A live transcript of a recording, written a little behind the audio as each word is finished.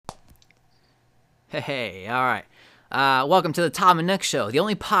Hey, all right. Welcome to the Tom and Nick Show, the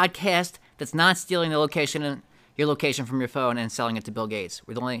only podcast that's not stealing your location from your phone and selling it to Bill Gates.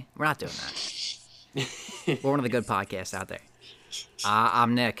 We're not doing that. We're one of the good podcasts out there.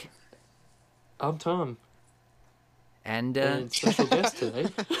 I'm Nick. I'm Tom. And special guest today.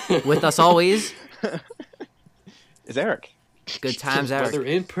 with us always is Eric. Good times, Eric. Whether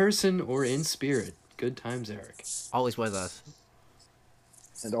in person or in spirit. Good times, Eric. Always with us.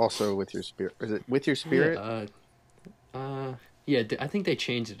 And also with your spirit. Is it with your spirit? Yeah, I think they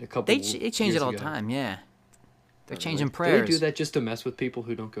changed it a couple years ago. They change it all the time, yeah. They're changing prayers. Do they do that just to mess with people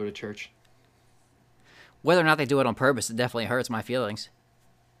who don't go to church? Whether or not they do it on purpose, it definitely hurts my feelings.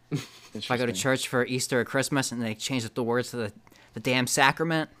 If I go to church for Easter or Christmas and they change the words to the damn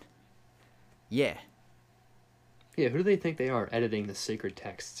sacrament, yeah. Yeah, who do they think they are editing the sacred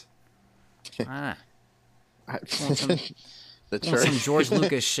texts? The church. Some George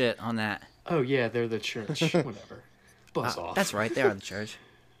Lucas shit on that. Oh, yeah, they're the church. Whatever. Buzz off. That's right, they are the church.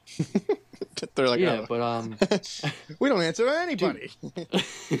 They're like, yeah, oh. But we don't answer anybody.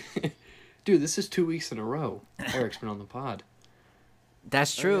 Dude, this is 2 weeks in a row. Eric's been on the pod.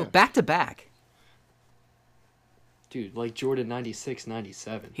 That's true. Oh, yeah. Back to back. Dude, like Jordan 96,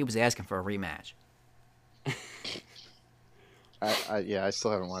 97. He was asking for a rematch. I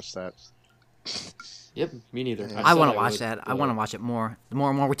still haven't watched that. Yep, me neither. Yeah. I want to watch that. I want to watch it more. The more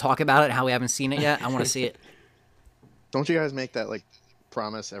and more we talk about it, how we haven't seen it yet, I want to see it. Don't you guys make that like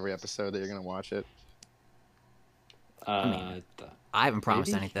promise every episode that you're gonna watch it? I haven't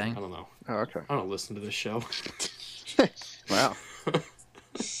promised maybe? anything. I don't know. Oh, okay. I don't listen to this show. Wow.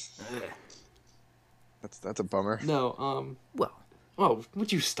 That's a bummer. No, Well, oh,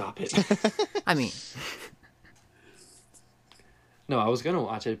 would you stop it? I mean, No, I was gonna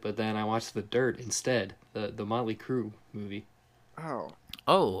watch it, but then I watched The Dirt instead, the Motley Crue movie. Oh.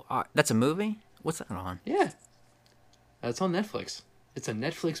 that's a movie? What's that on? Yeah, it's on Netflix. It's a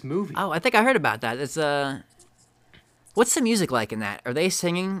Netflix movie. Oh, I think I heard about that. It's what's the music like in that? Are they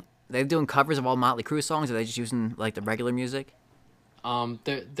singing? They doing covers of all Motley Crue songs, or are they just using like the regular music?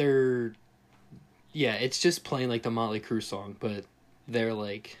 They're yeah, it's just playing like the Motley Crue song, but they're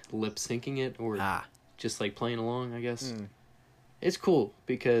like lip syncing it or just like playing along, I guess. It's cool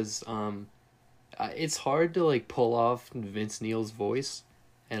because it's hard to like pull off Vince Neil's voice,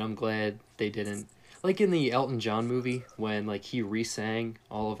 and I'm glad they didn't. Like in the Elton John movie, when like he re-sang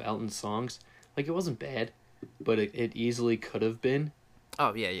all of Elton's songs, like it wasn't bad, but it easily could have been.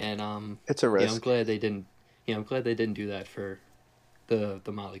 Oh yeah. And It's a risk. yeah, I'm glad they didn't. Yeah, I'm glad they didn't do that for the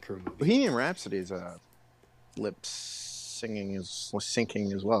Motley Crue movie. Bohemian Rhapsody's lip singing is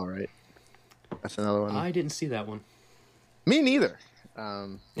syncing as well, right? That's another one. I didn't see that one. Me neither.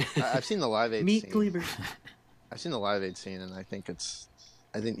 I've seen the Live Aid Meat scene. Cleaver. I've seen the Live Aid scene, and I think they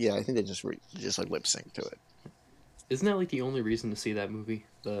just like lip sync to it. Isn't that like the only reason to see that movie,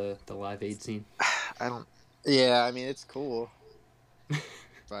 the Live Aid scene? I don't. Yeah, I mean it's cool,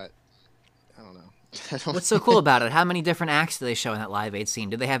 but I don't know. What's so cool about it? How many different acts do they show in that Live Aid scene?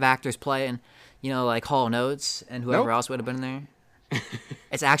 Do they have actors playing, like Hall & Oates and whoever Nope. else would have been there?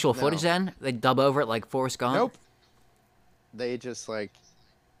 It's actual footage then? They dub over it like Forrest Gump? Nope. They just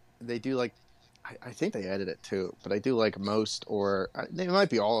they do like, I think they edit it too, but I do like most or it might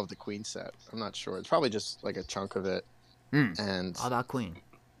be all of the Queen set. I'm not sure. It's probably just like a chunk of it. And All about Queen.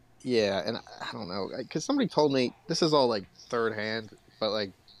 yeah, and I don't know because somebody told me this is all like third hand, but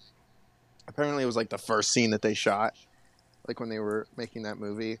like apparently it was like the first scene that they shot, like when they were making that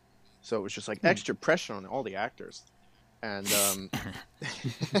movie. So it was just like extra pressure on all the actors. And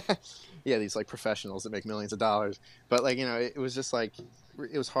yeah, these like professionals that make millions of dollars. But like, it was just like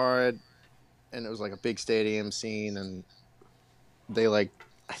it was hard, and it was like a big stadium scene, and they I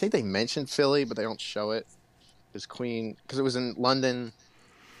think they mentioned Philly, but they don't show it. Because Queen, because it was in London,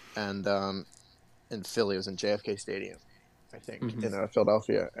 and in Philly, it was in JFK Stadium, I think, in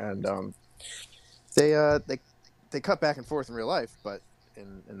Philadelphia, and they cut back and forth in real life, but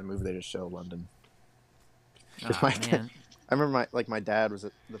in the movie they just show London. Man. I remember my dad was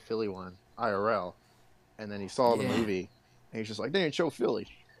at the Philly one, IRL, and then he saw the movie, and he's just like, they didn't show Philly.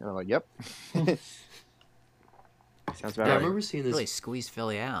 And I'm like, yep. Sounds about I right. remember seeing this. Really squeezed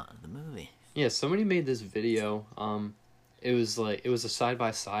Philly out of the movie. Yeah, somebody made this video. It was a side by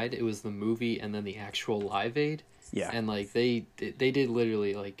side. It was the movie and then the actual Live Aid. Yeah. And like they did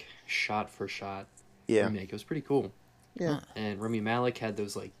literally like shot for shot remake. It was pretty cool. Yeah. And Rami Malek had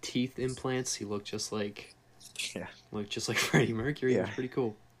those like teeth implants. He looked just like Freddie Mercury. It was pretty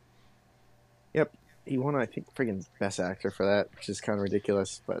cool. Yep. He won, I think, friggin' Best Actor for that, which is kind of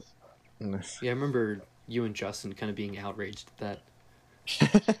ridiculous, but... Yeah, I remember you and Justin kind of being outraged at that.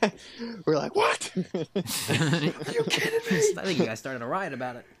 We're like, what? Are you kidding me? I think you guys started a riot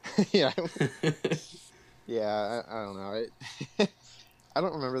about it. Yeah. Yeah, I don't know. I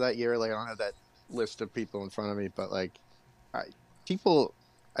don't remember that year. Like, I don't have that list of people in front of me, but like, I, people,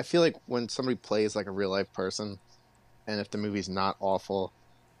 I feel like when somebody plays like a real life person, and if the movie's not awful,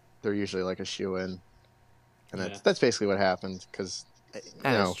 they're usually like a shoe-in. And that's basically what happened, because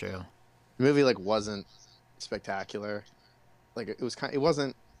That is true. the movie like wasn't spectacular. Like it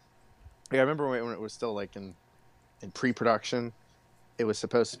wasn't. Like, I remember when it was still like in pre-production. It was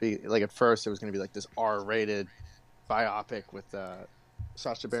supposed to be like, at first it was going to be like this R-rated biopic with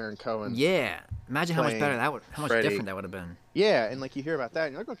Sacha Baron Cohen. Yeah, imagine how much better how much Freddy. different that would have been. Yeah, and like you hear about that,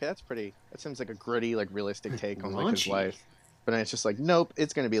 and you're like, okay, that's pretty. That seems like a gritty, like realistic take on like his life. But then it's just like, nope,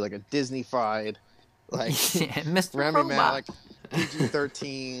 it's going to be like a Disney-fied, like Mr. Rami Robot. Malek,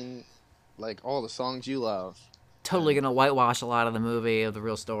 PG-13, like all the songs you love. Totally gonna whitewash a lot of the movie of the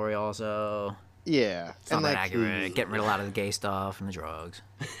real story. Also, Yeah, it's not that accurate. Getting rid of a lot of the gay stuff and the drugs.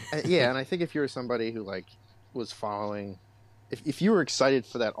 Yeah, and I think if you're somebody who like was following, if you were excited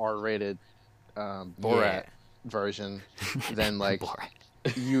for that R-rated Borat version, then like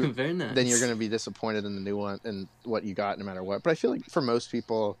you Very nice. then you're going to be disappointed in the new one and what you got, no matter what. But I feel like for most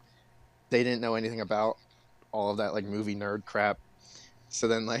people, they didn't know anything about all of that like movie nerd crap. So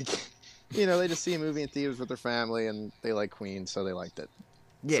then like, you know, they just see a movie in theaters with their family and they like Queen, so they liked it.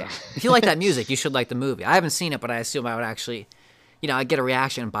 Yeah, So. if you like that music, you should like the movie. I haven't seen it, but I assume I would actually, I'd get a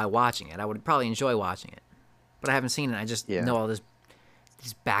reaction by watching it. I would probably enjoy watching it, but I haven't seen it. I just know all this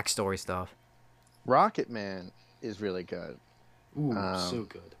backstory stuff. Rocket Man is really good. Ooh, so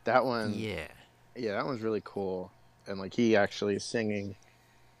good. That one, yeah, that one's really cool. And like he actually is singing,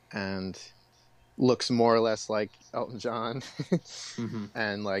 and looks more or less like Elton John,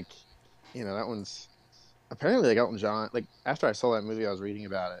 and like, that one's apparently like Elton John. Like after I saw that movie, I was reading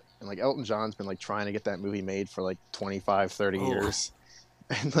about it, and like Elton John's been like trying to get that movie made for like 25, 30 years,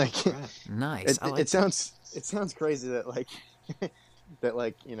 and like nice. It sounds crazy that like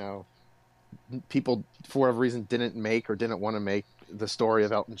people for whatever reason didn't want to make the story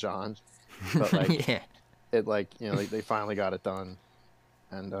of Elton John, but like it like they finally got it done,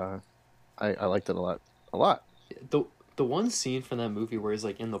 and I liked it a lot. The one scene from that movie where he's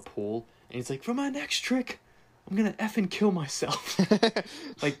like in the pool and he's like, for my next trick, I'm gonna effing kill myself.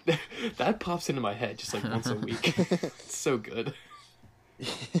 Like that pops into my head just like once a week. It's so good.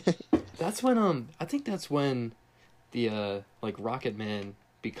 That's when I think that's when the like Rocket Man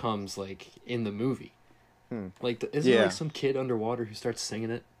becomes like in the movie. Like isn't there like some kid underwater who starts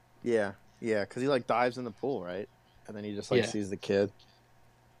singing it? Yeah, because he like dives in the pool, right? And then he just like sees the kid.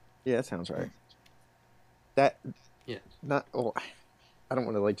 Yeah, that sounds right. That I don't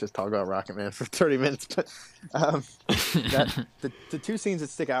want to like just talk about Rocket Man for 30 minutes, but the two scenes that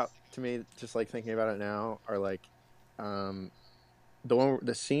stick out to me, just like thinking about it now, are like the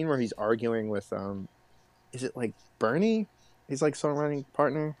scene where he's arguing with is it like Bernie? He's like songwriting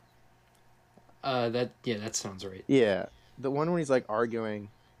partner. That sounds right. Yeah, the one when he's like arguing,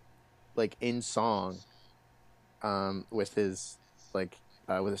 like in song, with his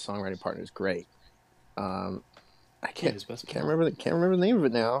songwriting partner is great. I can't remember the name of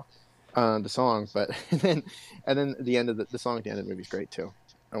it now, the song, but and then the end of the song at the end of the movie is great too.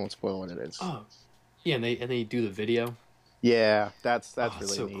 I won't spoil what it is. Oh, yeah, and they do the video. Yeah, that's really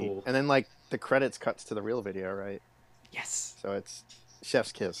so neat. cool. And then like the credits cuts to the real video, right? Yes. So it's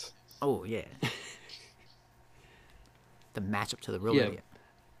chef's kiss. Oh yeah. The matchup to the real video.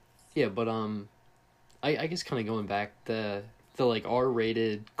 Yeah, but I guess kind of going back, the like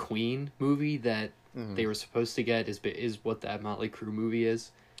R-rated Queen movie that they were supposed to get is what that Motley Crue movie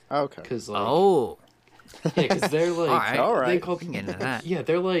is. Okay. Because because they're like all right. they call that. Yeah,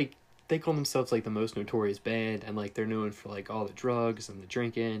 they're like they call themselves like the most notorious band, and like they're known for like all the drugs and the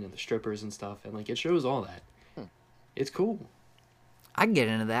drinking and the strippers and stuff, and like it shows all that. It's cool. I can get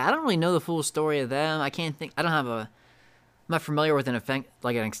into that. I don't really know the full story of them. I can't think. I'm not familiar with an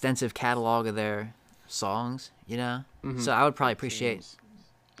extensive catalog of their songs, So I would probably appreciate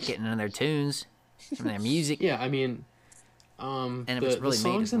getting into their tunes, and their music. Yeah, I mean, and if it's really the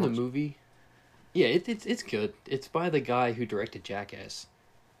songs in the movie, it's good. It's by the guy who directed Jackass.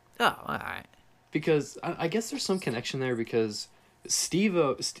 Oh, all right. Because I guess there's some connection there because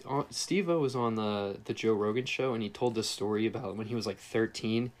Steve-O was on the Joe Rogan show, and he told this story about when he was like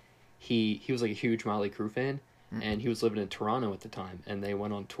 13. He was like a huge Motley Crue fan, and he was living in Toronto at the time, and they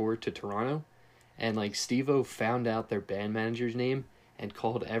went on tour to Toronto, and like Steve-O found out their band manager's name and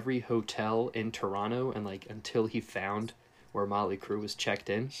called every hotel in Toronto, and like until he found where Motley Crue was checked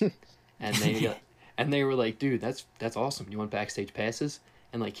in, and And they were like, dude, that's awesome. You want backstage passes?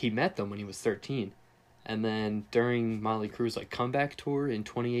 And like he met them when he was 13. And then during Motley Crue's like comeback tour in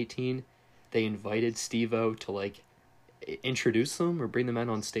 2018, they invited Steve-O to like introduce them or bring them out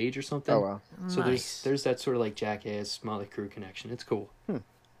on stage or something. Oh wow. So Nice. there's that sort of like Jackass Motley Crue connection. It's cool.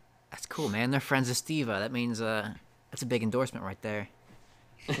 That's cool, man. They're friends of Steve-O. That means that's a big endorsement right there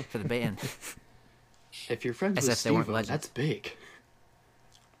for the band. If you're friends As with if they weren't Steve-O, legends. that's big.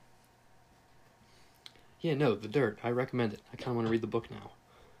 Yeah, no, The Dirt. I recommend it. I kind of want to read the book now.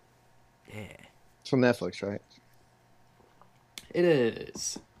 Yeah. It's from Netflix, right? It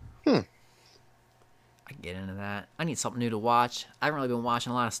is. I can get into that. I need something new to watch. I haven't really been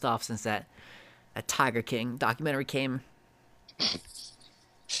watching a lot of stuff since that Tiger King documentary came.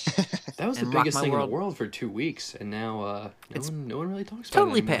 That was the And rock biggest my thing in world. the world for 2 weeks, and now no one really talks about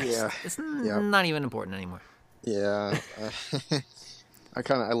Totally it anymore. passed. Yeah. It's Yeah. not even important anymore. Yeah.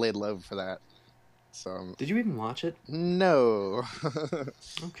 I laid low for that. So Did you even watch it? no.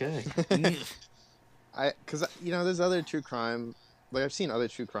 Okay. Because there's other true crime. Like I've seen other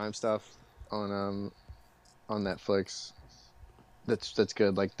true crime stuff on Netflix. That's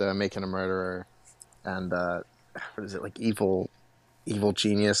good. Like the Making a Murderer, and what is it, like Evil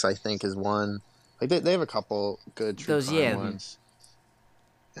Genius? I think is one. Like they have a couple good true Those, crime yeah. ones.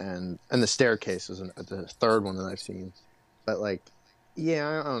 And the Staircase was the third one that I've seen. But like,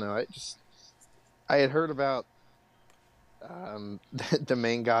 yeah, I don't know. I had heard about the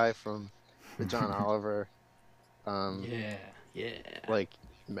main guy from the John Oliver, Yeah.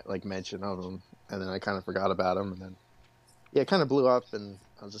 like mention of him, and then I kind of forgot about him, and then it kind of blew up, and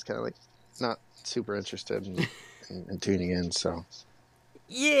I was just kind of like not super interested in tuning in. So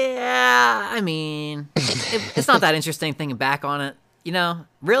Yeah, I mean, it's not that interesting thinking back on it.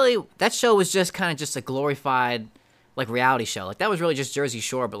 Really, that show was just kind of just a glorified, like, reality show. Like, that was really just Jersey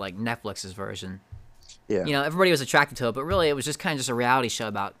Shore, but, like, Netflix's version. yeah, Everybody was attracted to it, but really it was just kind of just a reality show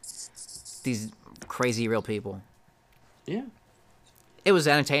about these crazy real people. Yeah. It was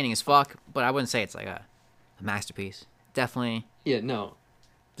entertaining as fuck, but I wouldn't say it's like a masterpiece. Definitely Yeah, no.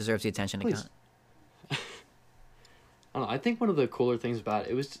 deserves the attention it Please. got. I don't know. I think one of the cooler things about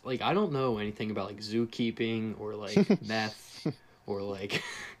it was, like, I don't know anything about, like, zookeeping or, like, meth or, like,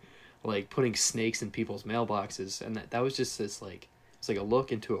 like putting snakes in people's mailboxes. And that was just this, like, it's like a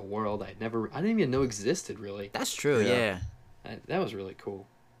look into a world I didn't even know existed, really. That's true, Yeah. That was really cool.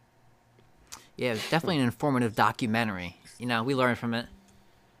 Yeah, it's definitely an informative documentary. We learned from it.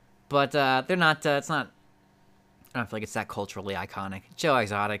 But they're not, it's not, I don't feel like it's that culturally iconic. Joe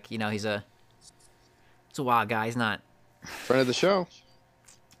Exotic, he's a wild guy. He's not. friend of the show.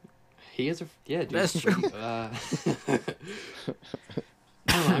 He is dude. That's true. I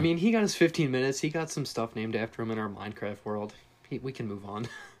don't know, I mean, he got his 15 minutes. He got some stuff named after him in our Minecraft world. We can move on.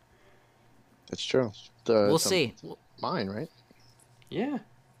 That's true. We'll see. Mine, right? Yeah.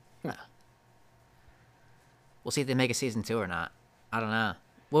 We'll see if they make a season 2 or not. I don't know.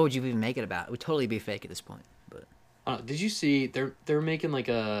 What would you even make it about? It would totally be fake at this point. But Did you see they're making like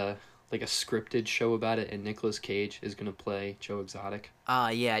a scripted show about it, and Nicolas Cage is gonna play Joe Exotic.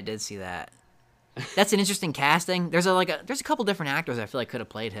 yeah, I did see that. That's an interesting casting. There's a couple different actors I feel like could have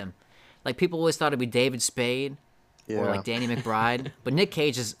played him. Like people always thought it'd be David Spade or like Danny McBride, but Nick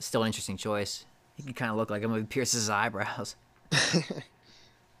Cage is still an interesting choice. He could kind of look like him with pierces his eyebrows. I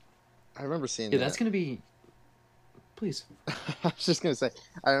remember seeing Yeah, that. that's gonna be. Please. I was just gonna say,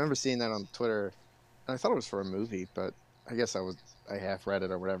 I remember seeing that on Twitter, and I thought it was for a movie, but I guess I half read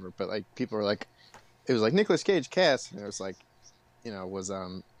it or whatever. But like people were like, it was like Nicolas Cage cast, and it was like,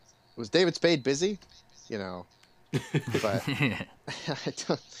 was David Spade busy, but I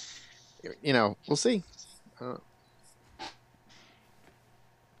don't, we'll see.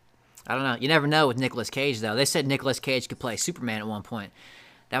 I don't know. You never know with Nicolas Cage though. They said Nicolas Cage could play Superman at one point.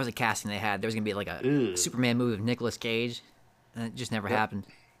 That was a casting they had. There was gonna be like a Superman movie with Nicolas Cage, and it just never happened.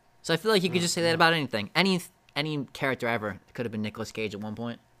 So I feel like you could just say that about anything. Any character ever could have been Nicolas Cage at one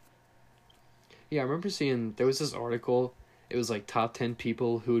point. Yeah, I remember seeing there was this article. It was like top 10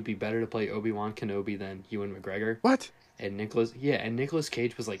 people who would be better to play Obi-Wan Kenobi than Ewan McGregor. What? And Nicolas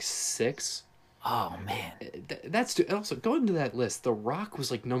Cage was like 6. Oh man, That's also going to that list. The Rock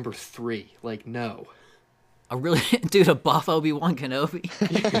was like number 3. Like no. a buff Obi-Wan Kenobi.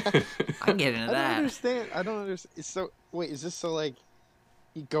 I can get into I don't that. understand. It's so wait. Is this so like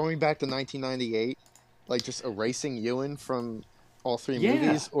going back to 1998, like just erasing Ewan from all 3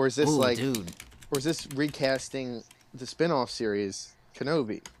 movies, or is this Ooh, dude. or is this recasting the spin-off series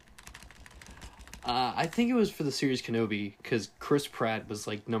Kenobi? I think it was for the series Kenobi because Chris Pratt was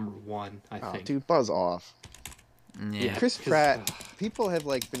like number 1. I Oh, think. dude, buzz off. Yeah. Chris Pratt. People have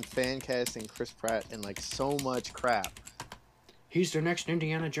like been fan casting Chris Pratt in like so much crap. He's the next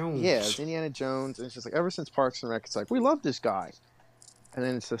Indiana Jones. Yeah, it's Indiana Jones, and it's just like ever since Parks and Rec, it's like we love this guy, and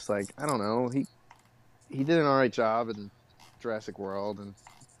then it's just like I don't know, he did an alright job in Jurassic World, and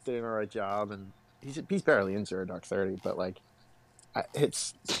did an alright job, and he's barely in Zero Dark 30, but like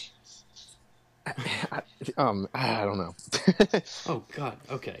it's I don't know. Oh God.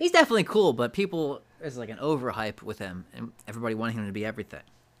 Okay. He's definitely cool, but people there's like an overhype with him, and everybody wanting him to be everything.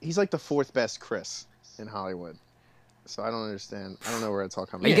 He's like the fourth best Chris in Hollywood, so I don't understand. I don't know where it's all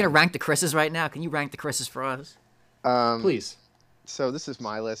coming. Are you gonna rank the Chris's right now? Can you rank the Chris's for us? Please. So this is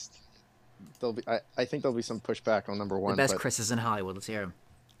my list. I think there'll be some pushback on number one. The best but Chris's in Hollywood. Let's hear him.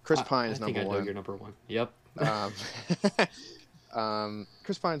 Chris Pine is I think number I know one. you're number one. Yep.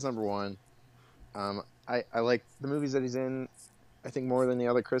 Chris Pine's number one. I like the movies that he's in, I think, more than the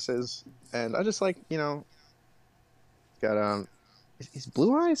other Chris's. And I just like, got, he's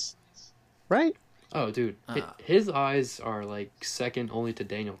Blue Eyes, right? Oh, dude. His eyes are like second only to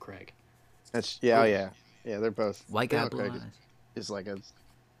Daniel Craig. That's, yeah, yeah. Yeah, they're both. White guy, Daniel blue Craig eyes. is like a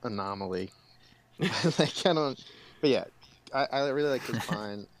anomaly. Like, I don't, but yeah, I really like Chris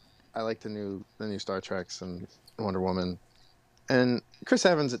Pine. I like the new Star Treks and Wonder Woman. And Chris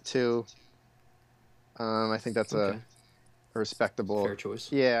Evans at 2. I think that's a respectable fair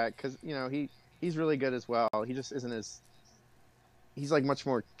choice. Yeah, because he's really good as well. He just isn't as he's like much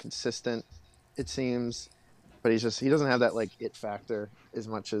more consistent, it seems, but he doesn't have that like it factor as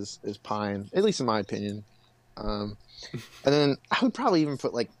much as Pine, at least in my opinion. And then I would probably even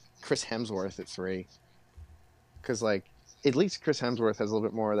put like Chris Hemsworth at 3, because like at least Chris Hemsworth has a little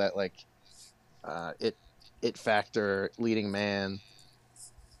bit more of that like it factor, leading man,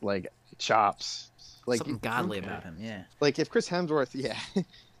 like chops. Like something godly about him, yeah. Like if Chris Hemsworth, yeah,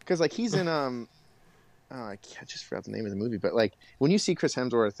 because like he's in I just forgot the name of the movie, but like when you see Chris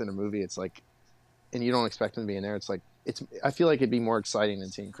Hemsworth in a movie, it's like, and you don't expect him to be in there, it's like I feel like it'd be more exciting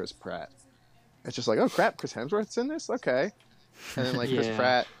than seeing Chris Pratt. It's just like, oh crap, Chris Hemsworth's in this, okay, and then like Chris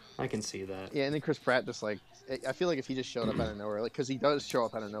Pratt, I can see that. yeah, and then Chris Pratt just like, I feel like if he just showed up out of nowhere, like because he does show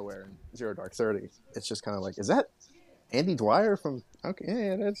up out of nowhere in Zero Dark 30, it's just kind of like, is that Andy Dwyer from? Okay,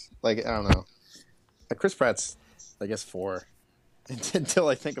 yeah, that's like I don't know. Chris Pratt's, I guess, 4 until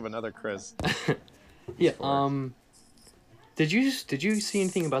I think of another Chris. Yeah. 4. Did you see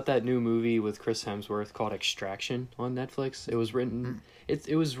anything about that new movie with Chris Hemsworth called Extraction on Netflix? It was written.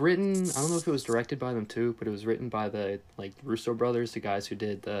 It was written. I don't know if it was directed by them too, but it was written by the Russo brothers, the guys who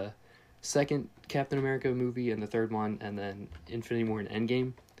did the second Captain America movie and the third one, and then Infinity War and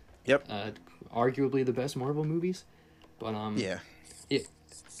Endgame. Yep. Arguably the best Marvel movies, but yeah.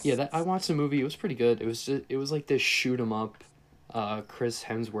 Yeah, I watched the movie. It was pretty good. It was like this shoot 'em up, Chris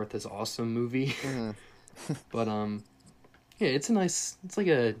Hemsworth is awesome movie. Mm-hmm. But yeah, it's like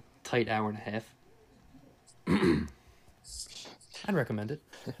a tight hour and a half. I'd recommend it.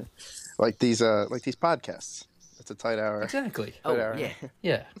 like these podcasts. It's a tight hour. Exactly. Hour. Yeah.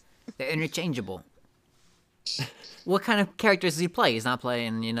 Yeah. They're interchangeable. What kind of characters does he play? He's not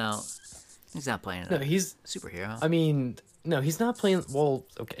playing, he's not playing he's superhero. I mean, no, he's not playing, well,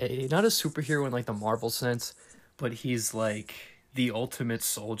 okay, not a superhero in like the Marvel sense, but he's like the ultimate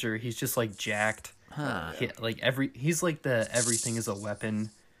soldier. He's just like jacked. He's like the everything is a weapon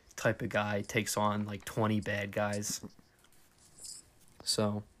type of guy, takes on like 20 bad guys.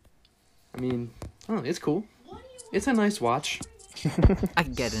 So, I mean, it's cool. It's a nice watch. I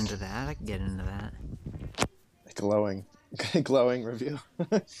can get into that. Glowing review.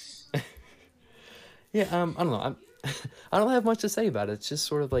 Yeah, I don't know. I don't have much to say about it. It's just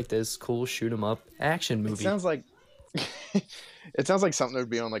sort of like this cool shoot 'em up action movie. It sounds like something that would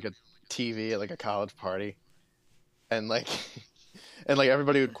be on like a TV at like a college party, and like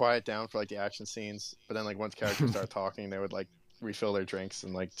everybody would quiet down for like the action scenes, but then like once characters start talking, they would like refill their drinks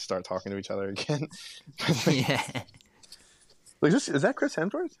and like start talking to each other again. Yeah. Like, is that Chris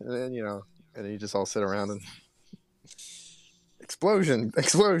Hemsworth? And then and then you just all sit around and explosion.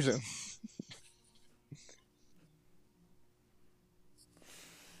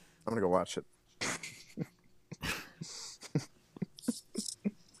 I'm gonna go watch it.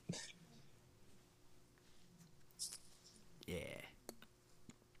 Yeah.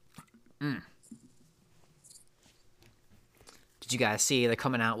 Did you guys see they're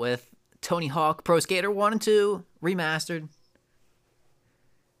coming out with Tony Hawk Pro Skater 1 and 2 remastered?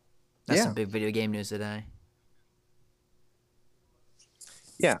 That's some big video game news today.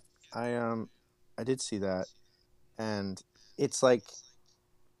 Yeah, I did see that, and it's like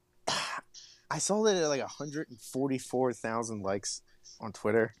I saw that at like 144,000 likes on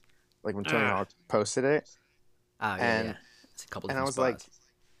Twitter, like when Tony Hawk posted it. Oh yeah, yeah. It's a couple and I different was spots.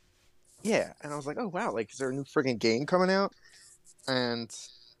 like, yeah, and I was like, oh wow, like is there a new friggin' game coming out? And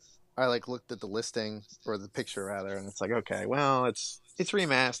I like looked at the listing or the picture rather, and it's like, okay, well, it's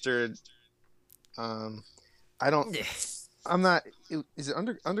remastered. Um, I don't, I'm not. Is it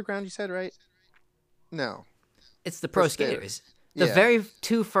underground? You said right? No, It's the Pro that's their, Skaters. The yeah, very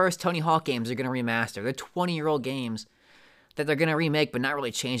two first Tony Hawk games are going to remaster. They're 20-year-old games that they're going to remake, but not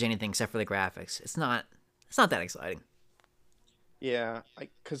really change anything except for the graphics. It's not that exciting. yeah.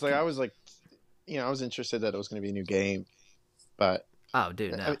 Because like I was like, I was interested that it was going to be a new game, but Oh,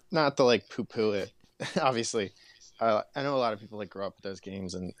 dude, I no. mean, not to like poo poo it. Obviously, I know a lot of people like grew up with those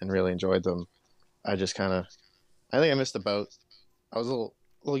games and really enjoyed them. I just kind of, I think I missed the boat. I was a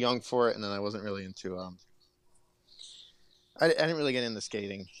little young for it, and then I wasn't really into I didn't really get into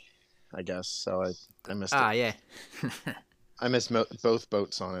skating, I guess. So I missed it. Ah, yeah. I missed both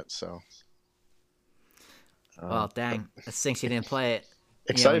boats on it. So Well, dang. That stinks you didn't play it,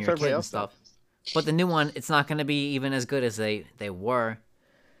 when excited you for were a everybody kid and else though. stuff. But the new one, it's not going to be even as good as they were.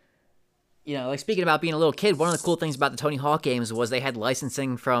 Like speaking about being a little kid, one of the cool things about the Tony Hawk games was they had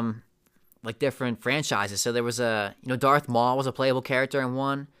licensing from like different franchises. So there was Darth Maul was a playable character in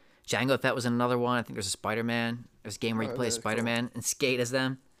one. Jango Fett was in another one. I think there's a Spider-Man. There's a game where you play as Spider-Man and skate as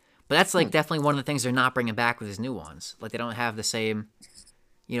them. But that's like definitely one of the things they're not bringing back with these new ones. Like they don't have the same,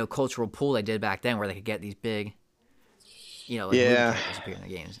 cultural pool they did back then where they could get these big, movie Yeah, characters appear in the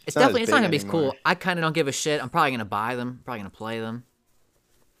games. It's not as definitely, it's not big going to be as anymore. cool. I kind of don't give a shit. I'm probably going to buy them. Probably going to play them.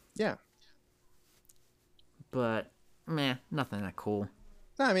 Yeah. But, meh, nothing that cool.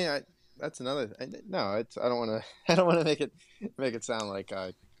 No, I mean that's another. No, I don't want to. I don't want to make it sound like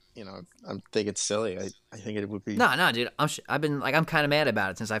I think it's silly. I think it would be. No, dude. I'm kind of mad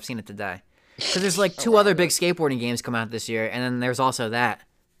about it since I've seen it today. Because there's like two wow, other big really? skateboarding games come out this year, and then there's also that.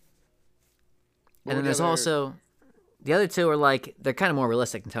 What And were then the there's other- also the other two are like they're kind of more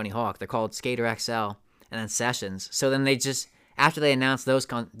realistic than Tony Hawk. They're called Skater XL and then Sessions. So then they just after they announced those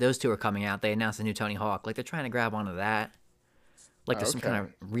two are coming out, they announced a new Tony Hawk. Like they're trying to grab onto that. Like there's some kind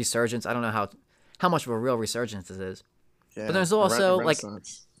Okay. of resurgence. I don't know how much of a real resurgence this is. Yeah, But there's a also like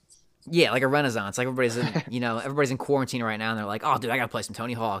renaissance. yeah, like a renaissance. Like everybody's in everybody's in quarantine right now, and they're like, oh, dude, I gotta play some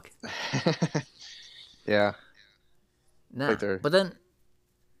Tony Hawk. Yeah, Nah, Like they're- but then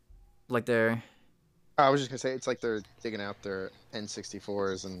like they're I was just gonna say it's like they're digging out their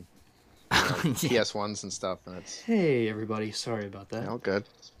N64s and yeah. PS1s and stuff, and it's Hey, everybody. Sorry about that. good.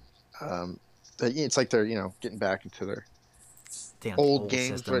 It's like they're getting back into their Damn, old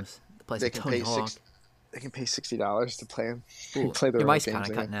games, systems. To play some they can Tony pay Hawk. they can pay $60 to play them. Ooh, play their your old mic's kind games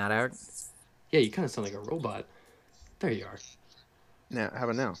of again. cutting out, Eric. Yeah, you kind of sound like a robot. There you are. Now, how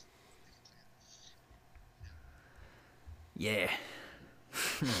about now? Yeah.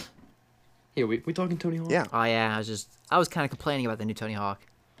 Yeah, we talking Tony Hawk? Yeah. Oh yeah, I was kind of complaining about the new Tony Hawk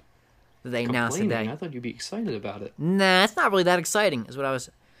that they announced Complaining. today. I thought you'd be excited about it. Nah, it's not really that exciting, is what I was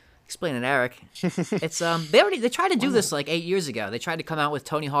explaining to Eric. It's they tried to do this like 8 years ago. They tried to come out with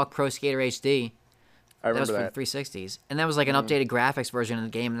Tony Hawk Pro Skater HD. I That was remember for the that. 360s, and that was like an updated graphics version of the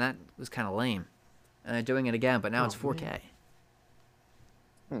game, and that was kind of lame. And they're doing it again, but now it's 4K.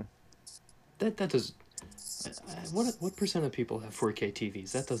 That does. What percent of people have 4K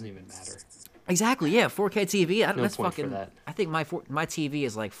TVs? That doesn't even matter. Exactly, yeah, 4K TV. No That's point for fucking. that. I think my TV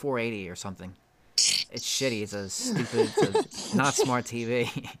is like 480 or something. It's shitty. It's a stupid, it's a not smart TV.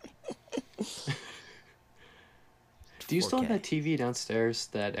 Do you still have 4K. that TV downstairs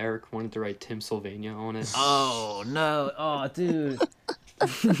that Eric wanted to write Tim Sylvania on it? Oh no! Oh, dude,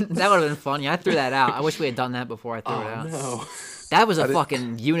 that would have been funny. I threw that out. I wish we had done that before I threw it out. No. That was a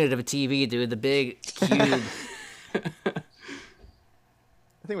fucking unit of a TV, dude. The big cube. I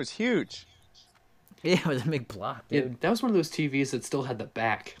think it was huge. Yeah, it was a big block, Yeah, dude. that was one of those TVs that still had the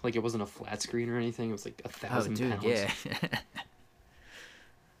back. Like, it wasn't a flat screen or anything. It was like Oh, 1,000 dude, pounds. yeah.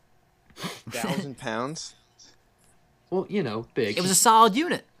 1,000 pounds. Well, big. It was a solid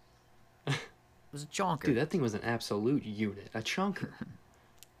unit. It was a chonker. Dude, that thing was an absolute unit. A chunker,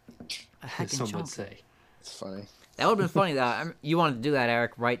 a as heckin' some would chonker. say. It's funny. That would have been funny, though. You wanted to do that,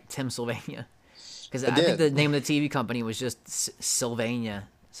 Eric, right? Tim Sylvania. Because I think did. the name of the TV company was just Sylvania.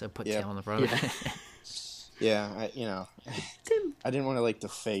 So put Yeah. Tim on the front of Yeah. it. Yeah, I didn't want to like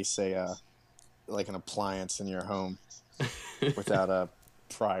deface a like an appliance in your home without a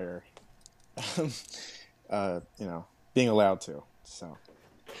prior, being allowed to. So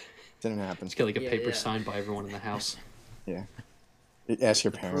didn't happen. Just get like a Yeah, paper yeah. signed by everyone in the house. Yeah, ask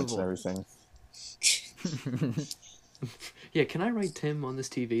your parents and Approval. everything. Yeah, can I write Tim on this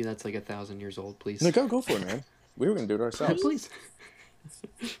TV that's like 1,000 years old, please? No, go for it, man. We were gonna do it ourselves. Please.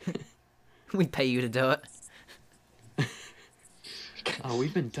 We'd pay you to do it. Oh,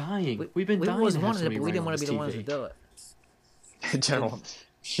 we've been dying. We've been dying. always to have wanted it, somebody but we didn't run want to be the ones TV. to do it. General.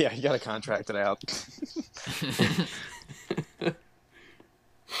 Yeah, you gotta contract it out.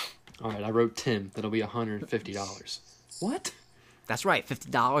 All right, I wrote Tim. That'll be $150. What? That's right,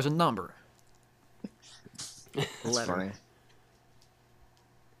 $50 a number. That's Letter. funny.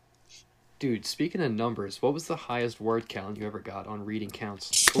 Dude, speaking of numbers, what was the highest word count you ever got on reading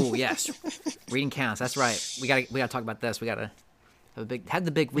counts? Oh yes, reading counts. That's right. We gotta talk about this. We gotta have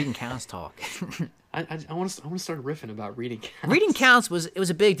the big reading counts talk. I want to start riffing about reading counts. Reading counts was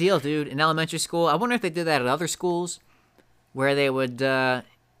a big deal, dude. In elementary school, I wonder if they did that at other schools, where they would,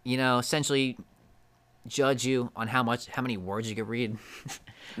 essentially judge you on how many words you could read,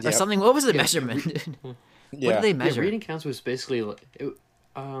 or Yep. something. What was the measurement? What did they Yeah, measure? reading counts was basically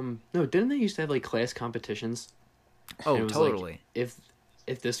no, didn't they used to have like class competitions? And Oh, it was totally. Like,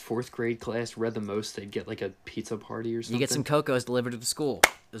 if this 4th grade class read the most, they'd get like a pizza party or something. You get some Cocos delivered to the school.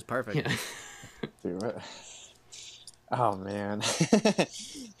 It was perfect. Yeah. Dude, what? Oh man.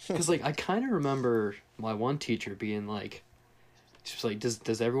 Because like I kind of remember my one teacher being like, she was like,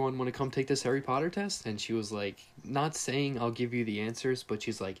 does everyone want to come take this Harry Potter test? And she was like, not saying I'll give you the answers, but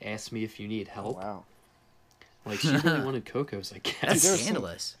she's like, ask me if you need help. Wow. Like she really wanted Cocos, I guess. That's there was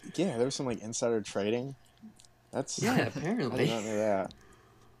scandalous. Yeah, there was some like insider trading. That's Yeah, I did apparently. not know that.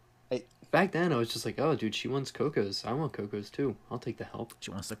 Back then, I was just like, oh, dude, she wants Cocos. I want Cocos too. I'll take the help.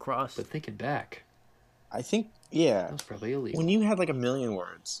 She wants to cross. But thinking back, I think yeah. that was probably illegal. When you had like 1,000,000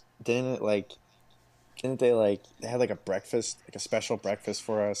 words, didn't they had like a breakfast, like a special breakfast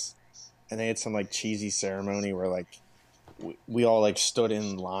for us, and they had some like cheesy ceremony where like we all like stood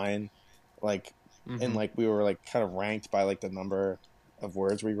in line, like and like we were like kind of ranked by like the number of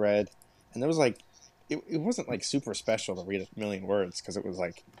words we read, and there was like it wasn't like super special to read 1,000,000 words because it was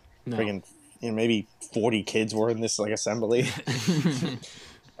like No. friggin' maybe 40 kids were in this like assembly.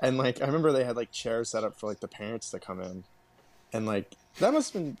 And like I remember they had like chairs set up for like the parents to come in, and like that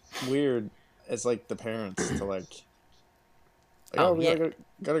must have been weird as like the parents to like Oh, we yeah.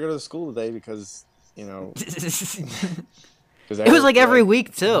 gotta go to school today because It was like every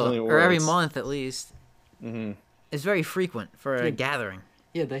week too, 1,000,000 or every words. month at least. Mm-hmm. It's very frequent for a Yeah. gathering.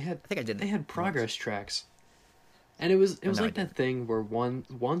 Yeah, they had. I think I did. They had progress tracks, and it was no, I like that thing where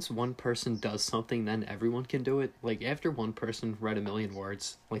once one person does something, then everyone can do it. Like after one person read 1,000,000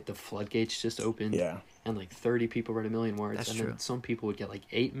 words, like the floodgates just opened. Yeah. And like 30 people read 1,000,000 words, That's and true. then some people would get like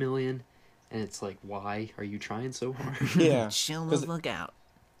 8,000,000, and it's like, why are you trying so hard? Yeah. Chill, 'Cause look out.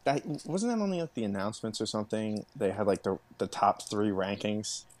 That wasn't that only like the announcements or something. They had like the top 3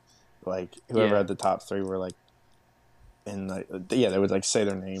 rankings, like whoever Yeah. had the top 3 were like, and like they would like say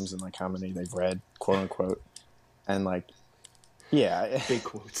their names and like how many they've read, quote unquote, and like yeah, Big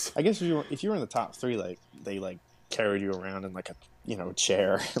quotes. I guess if you were in the top 3, like they like carried you around in like a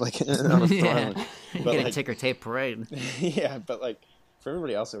chair like on a Yeah. throne. You But get a like, ticker tape parade. yeah, but like for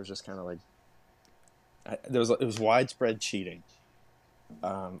everybody else, it was just kind of like it was widespread cheating.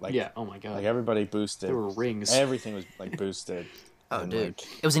 Like Yeah. Oh my god. like everybody boosted. There were rings. Everything was like boosted. Oh, and, dude. like,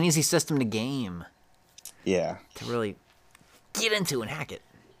 It was an easy system to game, yeah. to really get into and hack it.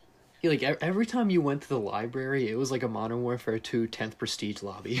 Yeah, like every time you went to the library, it was like a Modern Warfare 2 10th Prestige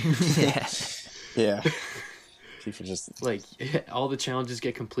lobby. Yeah. Yeah. People just Like all the challenges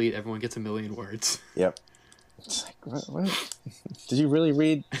get complete, everyone gets 1,000,000 words. yep. It's like what? Did you really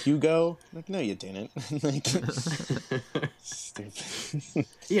read Hugo? Like no, you didn't. Like stupid.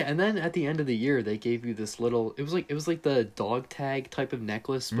 Yeah, and then at the end of the year, they gave you this little. It was like the dog tag type of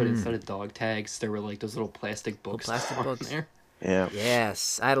necklace, but instead of dog tags, there were like those little plastic books. plastic on books. there. Yeah.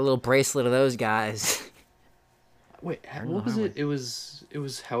 Yes, I had a little bracelet of those guys. Wait, don't what know was how it? It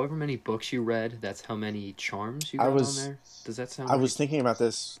was however many books you read. That's how many charms you got was- on there. Does that sound? I right? was thinking about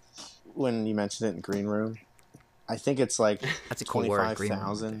this when you mentioned it in Green Room. I think it's like That's a cool word, Green Room.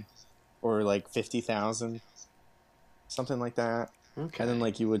 25,000 or like 50,000, something like that. Okay. And then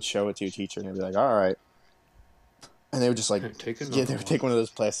like you would show it to your teacher and they'd be like, "All right," and they would just like Take yeah, another they would one. take one of those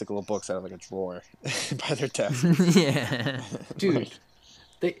plastic little books out of like a drawer by their desk. Yeah. Dude,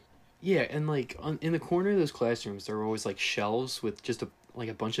 and like in the corner of those classrooms, there were always like shelves with just a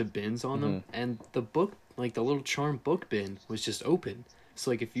bunch of bins on them, and the book, like the little charm book bin, was just open. So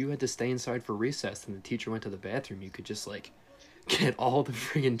like if you had to stay inside for recess and the teacher went to the bathroom, you could just like get all the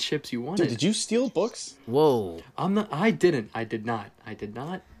friggin' chips you wanted. Dude, did you steal books? Whoa. I did not.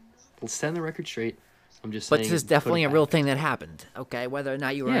 Let's set the record straight. I'm just But saying. this is put definitely it a real back. thing that happened. Okay, whether or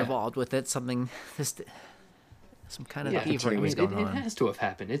not you were Yeah. involved with it, some kind of Yeah, thievery was it going on. has to have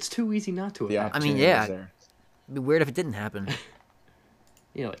happened. It's too easy not to have The happened. mean, opportunity was yeah. there. It'd be weird if it didn't happen.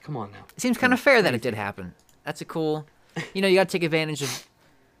 Yeah, like come on now. It seems kind of fair that it did happen. That's a cool. You know, you got to take advantage of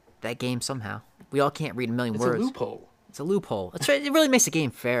that game somehow. We all can't read a million It's words. a loophole. It's a loophole. That's right. It really makes the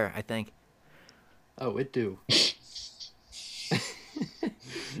game fair, I think. Oh, it do.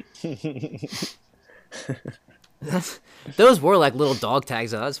 Those were like little dog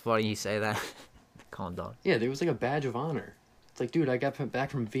tags. Though. That's funny you say that. Call them dog. Yeah, there was like a badge of honor. It's like, dude, I got back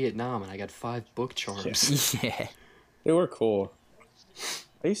from Vietnam and I got 5 book charms. Yeah. They were cool.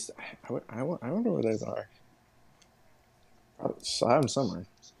 I wonder where those are. I have them somewhere.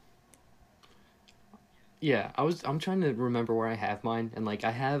 Yeah, I'm trying to remember where I have mine, and like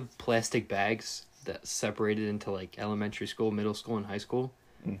I have plastic bags that separated into like elementary school, middle school, and high school.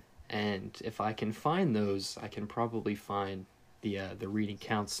 And if I can find those, I can probably find the reading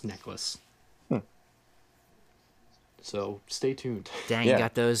counts necklace. So stay tuned. Dang, Yeah. you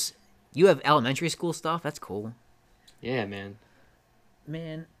got those. You have elementary school stuff? That's cool. Yeah, man.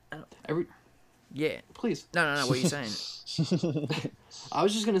 Man. Every Yeah. please. No. What are you saying? I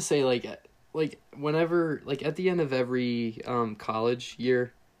was just gonna say like whenever like at the end of every college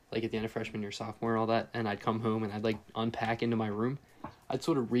year, like at the end of freshman year, sophomore, all that, and I'd come home and I'd like unpack into my room. I'd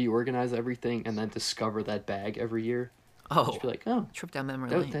sort of reorganize everything and then discover that bag every year. Oh. Just be like, oh, Trip down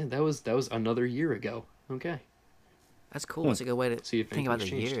memory lane. that was another year ago. Okay. That's cool. That's a good way to See if think about the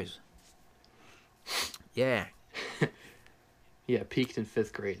anything's changed. years. Yeah. Yeah, peaked in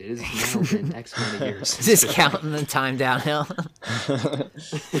 5th grade. It is now been X amount of years. Just counting the time downhill.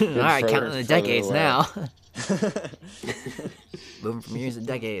 All right, counting the decades away. now. Moving from years to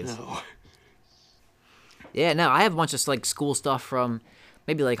decades. No. Yeah, no, I have a bunch of like school stuff from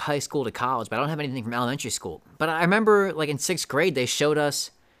maybe like high school to college, but I don't have anything from elementary school. But I remember like in 6th grade, they showed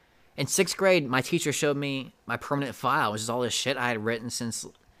us. In 6th grade, my teacher showed me my permanent file, which is all this shit I had written since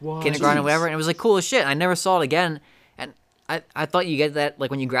What? kindergarten or whatever, and it was like cool as shit. I never saw it again, and I thought you get that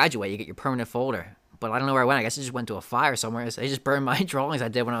like when you graduate, you get your permanent folder. But I don't know where I went. I guess it just went to a fire somewhere. They just burned my drawings I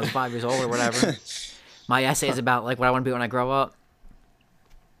did when I was 5 years old or whatever. My essays about like what I want to be when I grow up.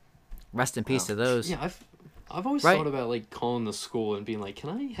 Rest in peace to those. Yeah, I've always Right? thought about like calling the school and being like, "Can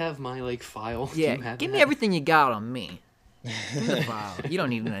I have my like file? Do Yeah, you have give me that?" everything you got on me. Give me the file. You don't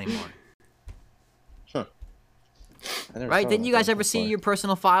need it anymore. I never Right? thought Didn't you about guys that ever see before. your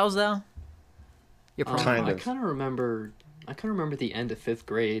personal files though? Your personal Kind I of. kind of remember. I kind of remember the end of 5th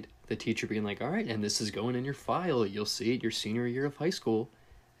grade, the teacher being like, "All right, and this is going in your file. You'll see it your senior year of high school,"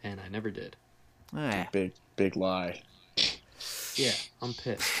 and I never did. Eh, Big lie. Yeah, I'm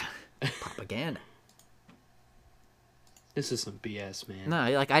pissed. propaganda. This is some BS, man.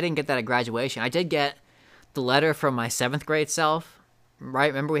 No, like I didn't get that at graduation. I did get the letter from my 7th grade self. Right?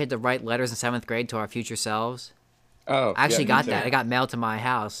 Remember we had to write letters in 7th grade to our future selves? Oh, I actually yeah, got me that. too. It got mailed to my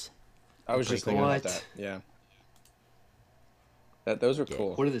house. I was just Pretty thinking cool. about What? that. Yeah. Those were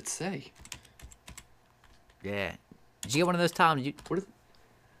cool. What did it say? Yeah. Did you get one of those, Tom? Did you?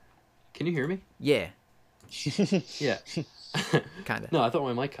 Can you hear me? Yeah, Yeah. kind of. No, I thought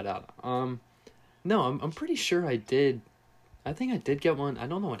my mic cut out. No, I'm pretty sure I did. I think I did get one. I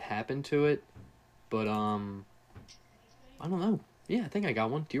don't know what happened to it, but I don't know. Yeah, I think I got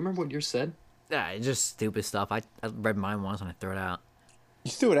one. Do you remember what yours said? Yeah, it's just stupid stuff. I read mine once and I threw it out.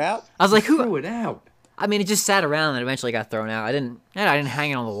 You threw it out? I was like, who? Threw it out. I mean, it just sat around and eventually got thrown out. I didn't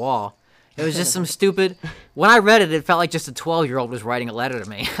hang it on the wall. It was just some stupid. When I read it, it felt like just a 12-year-old was writing a letter to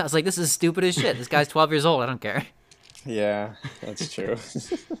me. I was like, this is stupid as shit. This guy's 12 years old. I don't care. Yeah, that's true.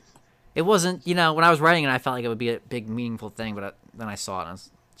 It wasn't, when I was writing it, I felt like it would be a big, meaningful thing, but then I saw it and I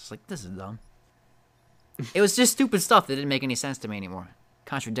was just like, this is dumb. It was just stupid stuff that didn't make any sense to me anymore.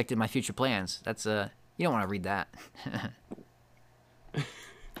 Contradicted my future plans. That's, you don't want to read that.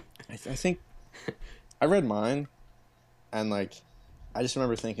 I think I read mine, and like, I just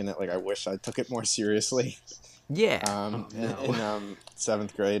remember thinking that like I wish I took it more seriously. Yeah. In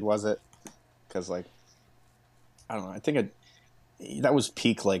 7th grade, was it? Because like, I don't know. I think that was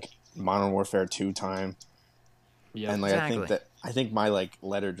peak like Modern Warfare 2 time. Yeah. And like Exactly. I think my like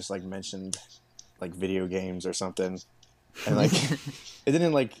letter just like mentioned like video games or something, and like it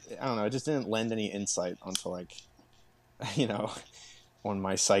didn't like, I don't know, it just didn't lend any insight onto like, on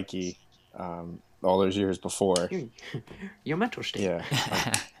my psyche all those years before. Your mental state. Yeah,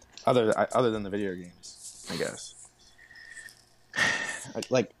 other than the video games, I guess.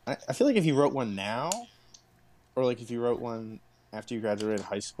 I feel like if you wrote one now, or like if you wrote one after you graduated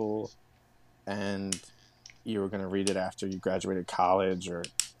high school, and you were going to read it after you graduated college, or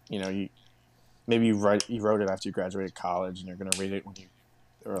you wrote it after you graduated college and you're going to read it when you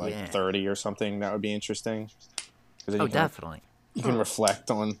are like 30 or something, that would be interesting. Oh, definitely. You can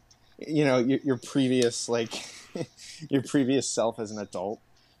reflect on your previous like your previous self as an adult,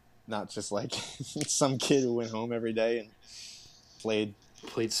 not just like some kid who went home every day and played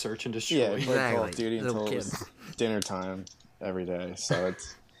Search and Destroy. yeah, played Call of Exactly. Duty Little until it kid. was dinner time every day. So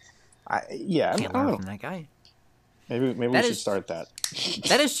it's I Can't don't learn know. from that guy. Maybe we That should is- start that.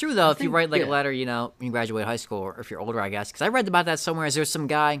 That is true, though. If you think- write like a yeah. letter, you know, when you graduate high school, or if you're older, I guess. Because I read about that somewhere. There's some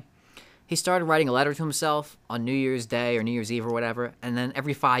guy. He started writing a letter to himself on New Year's Day or New Year's Eve or whatever, and then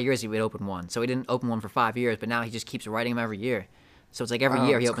every 5 years he would open one. So he didn't open one for 5 years, but now he just keeps writing them every year. So it's like every Oh,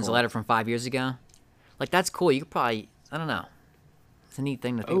 year he that's opens a cool. letter from 5 years ago. Like, that's cool. You could probably, I don't know. It's a neat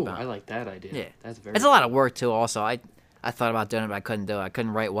thing to think Oh, about. I like that idea. Yeah. That's very. It's a lot of work, too, also. I thought about doing it, but I couldn't do it. I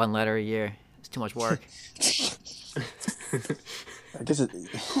couldn't write one letter a year. It's too much work. I guess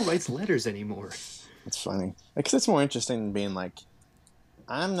Who writes letters anymore? it's funny. Because it's more interesting than being like,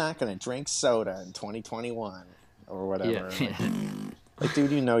 I'm not gonna drink soda in 2021 or whatever. Yeah. Like,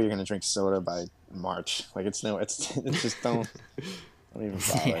 dude, you know you're gonna drink soda by March. Like, it's just don't even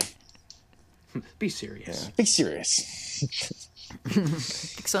bother. Be serious. Yeah. Be serious.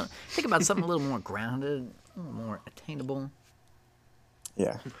 Think about something a little more grounded, a little more attainable.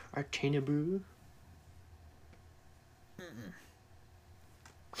 Yeah. Artainable.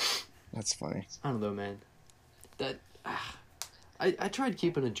 That's funny. I don't know, man. That I tried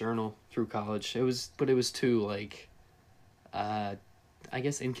keeping a journal through college. It was too like, I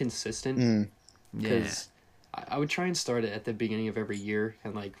guess inconsistent. Because I would try and start it at the beginning of every year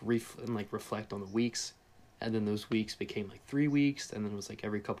and like reflect on the weeks, and then those weeks became like 3 weeks, and then it was like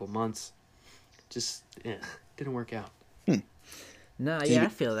every couple months. Just didn't work out. No, Do yeah, you- I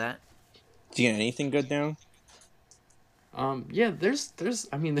feel that. Do you get anything good down? Yeah, there's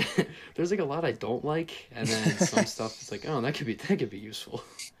I mean there's like a lot I don't like, and then some stuff is like, oh, that could be useful.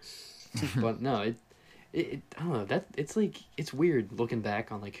 But no, it I don't know, that it's like it's weird looking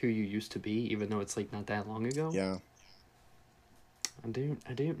back on like who you used to be, even though it's like not that long ago. Yeah, I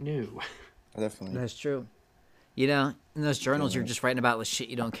don't know. definitely. That's true. You know, in those journals, you're Yeah. just writing about the shit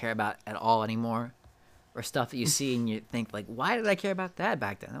you don't care about at all anymore, or stuff that you see and you think like, why did I care about that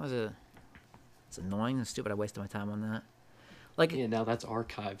back then? It's annoying and stupid. I wasted my time on that. Like, Yeah, now that's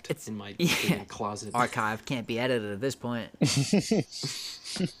archived It's- in my yeah. freaking closet. archive can't be edited at this point.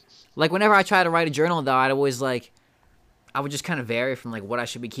 Like, whenever I try to write a journal, though, I'd always like, I would just kind of vary from like what I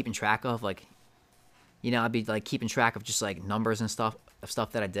should be keeping track of. Like, you know, I'd be like keeping track of just like numbers and stuff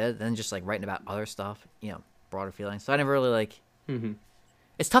that I did, then just like writing about other stuff, you know, broader feelings. So I never really like. Mhm.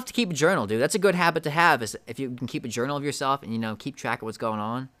 It's tough to keep a journal, dude. That's a good habit to have. Is if you can keep a journal of yourself and you know keep track of what's going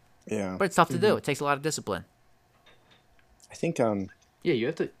on. Yeah, But it's tough to do. It takes a lot of discipline. I think. Yeah, you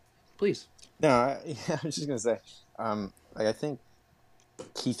have to. Please. No, I was just gonna say. Like I think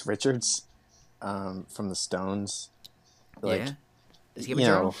Keith Richards, from the Stones. Like, Yeah. Does he give a you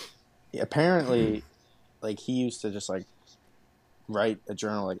journal? know, apparently, like he used to just like write a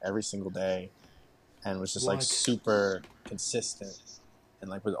journal like every single day, and was just like What? super consistent, and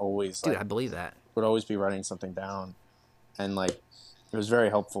like would always Dude, like I believe that. would always be writing something down, and like it was very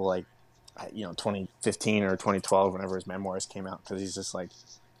helpful. Like 2015 or 2012, whenever his memoirs came out, because he's just like,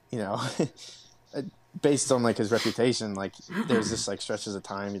 you know. Based on like his reputation, like there's just like stretches of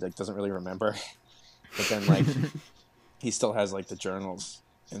time he like doesn't really remember, but then like he still has like the journals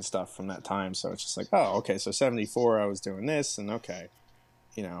and stuff from that time. So it's just like, oh, okay, so 74, I was doing this, and okay,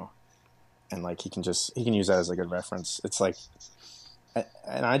 you know, and like he can use that as a good reference. It's like,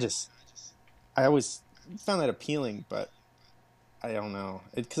 and I always found that appealing, but I don't know,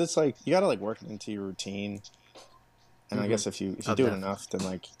 because it's like you gotta like work it into your routine, and I guess if you Oh, do it definitely. enough, then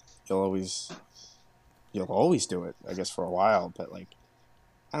like you'll always do it, I guess, for a while. But like,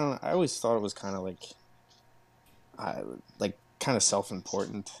 I don't know. I always thought it was kind of like kind of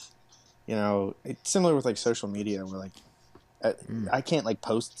self-important. You know, it's similar with like social media, where like I can't like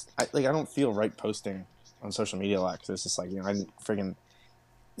post. I don't feel right posting on social media a lot, because it's just like, I didn't friggin'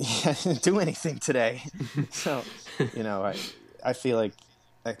 I didn't do anything today. So I feel like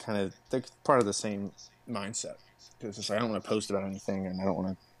they're part of the same mindset, because it's just like I don't want to post about anything, and I don't want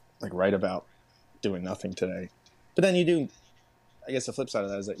to like write about doing nothing today. But then you do, I guess the flip side of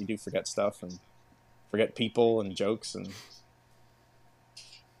that is that you do forget stuff and forget people and jokes, and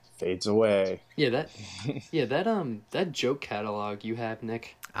fades away. Yeah, that joke catalog you have,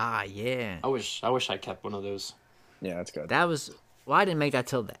 Nick. Ah, yeah. I wish I kept one of those. Yeah, that's good. That was. Well, I didn't make that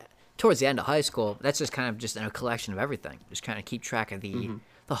till towards the end of high school. That's just kind of just a collection of everything. Just kind of keep track of the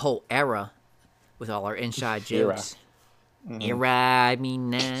whole era with all our inside Era. jokes. Era, I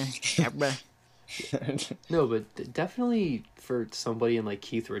mean, era. No, but definitely for somebody in like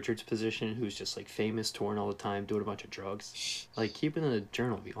Keith Richards' position, who's just like famous, touring all the time, doing a bunch of drugs, like keeping a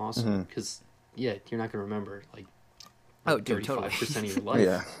journal would be awesome, because you're not gonna remember like Oh, dude, totally. 35% of your life.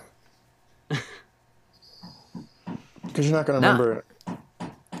 Yeah. Because you're not going to Nah. remember.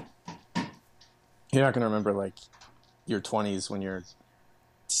 You're not going to remember like your 20s when you're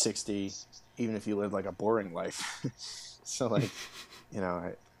 60, even if you live like a boring life. So like,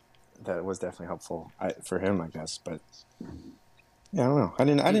 that was definitely helpful for him, I guess. But yeah, I don't know. I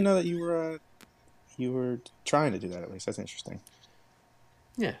didn't know that you were trying to do that. At least that's interesting.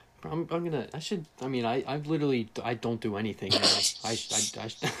 Yeah, I literally I don't do anything now. I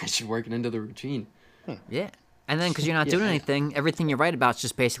should work it into the routine. Yeah. And then because you're not doing anything, everything you write about is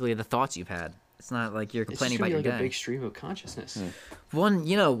just basically the thoughts you've had. It's not like you're complaining about your like day. a big stream of consciousness.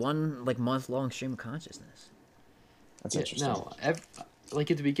 One like month-long stream of consciousness. That's interesting. No, like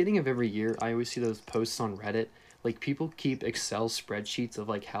at the beginning of every year, I always see those posts on Reddit. Like people keep Excel spreadsheets of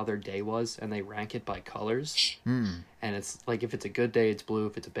like how their day was, and they rank it by colors. And it's like if it's a good day, it's blue.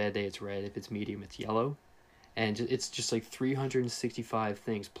 If it's a bad day, it's red. If it's medium, it's yellow. And it's just like 365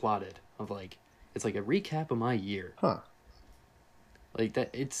 things plotted of like it's like a recap of my year. Huh. Like that,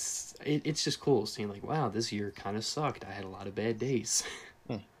 it's just cool seeing like, wow, this year kind of sucked. I had a lot of bad days.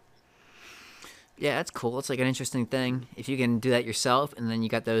 Yeah, that's cool. It's like an interesting thing if you can do that yourself, and then you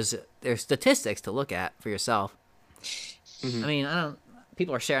got there's statistics to look at for yourself. I mean,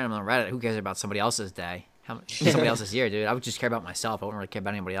 people are sharing them on Reddit. Who cares about somebody else's day? Somebody else's year, dude. I would just care about myself. I wouldn't really care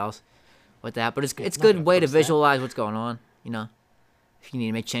about anybody else with that. But it's a good way to visualize what's going on. If you need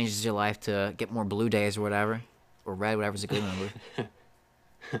to make changes in your life to get more blue days or whatever, or red, whatever's a good number.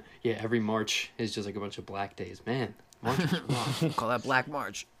 Yeah, every March is just like a bunch of black days. Man, March is rough. Call that Black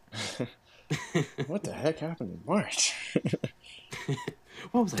March. What the heck happened in March?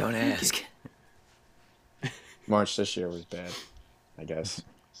 What was I Don't thinking? ask. March this year was bad, I guess.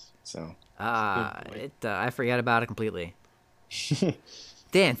 So. I forgot about it completely.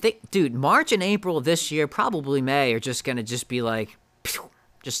 Dan, dude, March and April this year, probably May, are just gonna be like,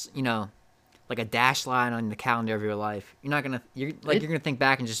 like a dash line on the calendar of your life. You're gonna think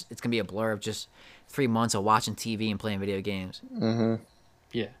back and it's gonna be a blur of just 3 months of watching TV and playing video games. Mm-hmm.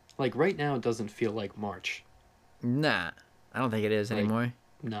 Yeah, like right now it doesn't feel like March. Nah, I don't think it is anymore.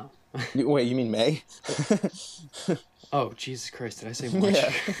 No. Wait, you mean May? Oh, Jesus Christ, did I say March?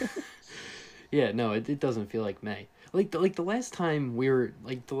 Yeah. Yeah, no, it doesn't feel like May. The last time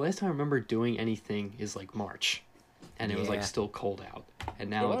I remember doing anything is like March. And it was like still cold out. And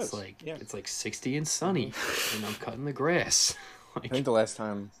now it's like 60 and sunny and I'm cutting the grass. I think the last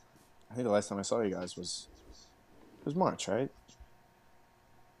time I saw you guys was March, right?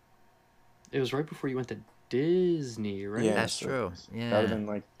 It was right before you went to Disney, right? Yeah, That's true. Yeah. That would have been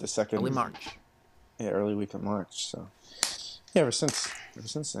like the second Early March. Yeah, early week of March. So yeah, ever since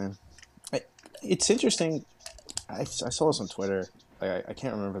then. It's interesting. I saw this on Twitter. Like I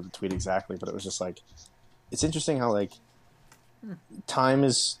can't remember the tweet exactly, but it was just like, it's interesting how like time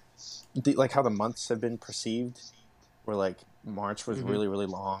is, like how the months have been perceived. Where like March was really really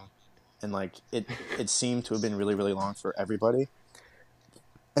long, and like it seemed to have been really really long for everybody.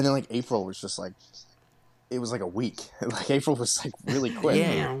 And then like April was just like, it was like a week. Like April was like really quick.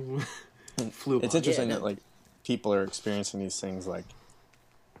 Yeah. It's interesting that like people are experiencing these things like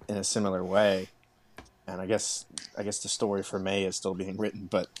in a similar way, and I guess the story for May is still being written,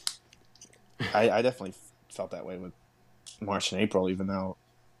 but I definitely felt that way with March and April, even though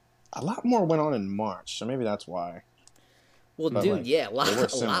a lot more went on in March, so maybe that's why. Well, But, dude, like, yeah, a lot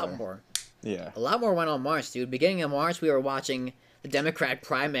similar. more. Yeah. A lot more went on March, dude. Beginning of March, we were watching the Democratic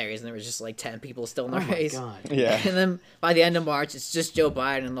primaries, and there was just like 10 people still in the race. Oh my God. Yeah. And then by the end of March, it's just Joe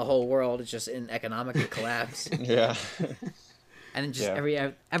Biden, and the whole world is just in economic collapse. Yeah. And then just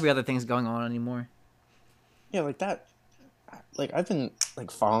Yeah. every other thing's going on anymore. Yeah, like that. Like I've been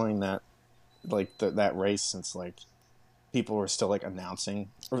like following that, like that race since like people were still like announcing,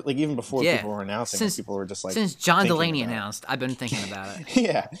 or like even before people were announcing, since people were just like since John thinking Delaney about it. announced, I've been thinking about it.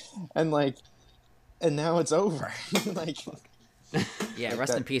 Yeah, and now it's over. Like, Yeah, Like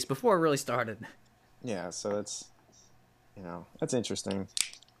rest that- in peace. Before it really started. yeah. So it's, that's interesting.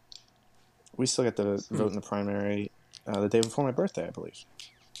 We still get to vote in the primary the day before my birthday, I believe.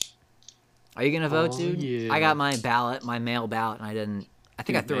 Are you gonna vote, Oh, dude? yeah. I got my ballot, my mail ballot, and I didn't. I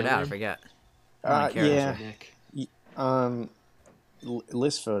think I threw it out. I mail-in? forget. I don't care. Yeah. Nick.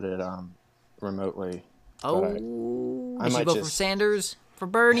 Liz voted remotely. Oh, I did she might vote for just- Sanders? For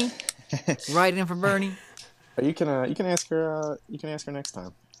Bernie? Write in for Bernie? You can ask her. You can ask her next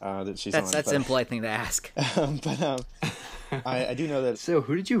time that she's on. That's but, an impolite thing to ask. but I do know that So,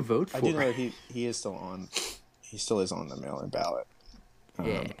 who did you vote for? I do know that he is still on. He still is on the mail-in ballot.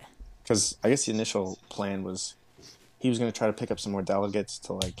 Yeah. Because I guess the initial plan was he was going to try to pick up some more delegates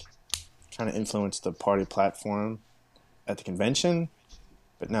to like trying to influence the party platform at the convention.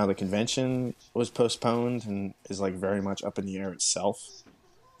 but now the convention was postponed and is like very much up in the air itself.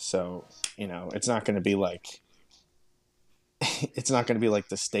 So, you know, it's not going to be like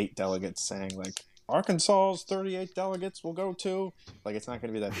the state delegates saying like Arkansas's 38 delegates will go to. Like, it's not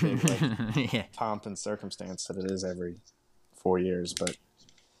going to be that big like Yeah. pomp and circumstance that it is every 4 years. But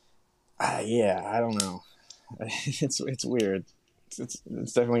yeah, I don't know. It's weird. It's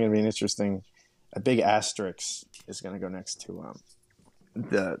definitely going to be an interesting. A big asterisk is going to go next to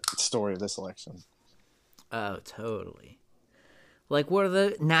the story of this election. Oh, totally. Like, what are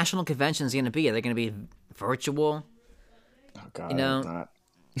the national conventions going to be? Are they going to be virtual? Oh God, You know, I hope not.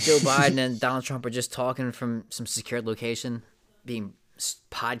 Joe Biden and Donald Trump are just talking from some secured location, being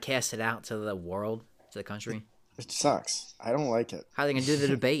podcasted out to the world, to the country. It sucks. I don't like it. How are they going to do the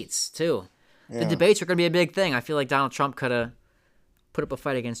debates, too? Yeah. The debates are going to be a big thing. I feel like Donald Trump could have put up a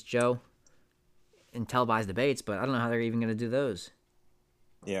fight against Joe in televised debates, but I don't know how they're even going to do those.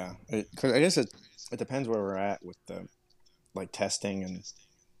 Yeah, cause I guess it depends where we're at with the like testing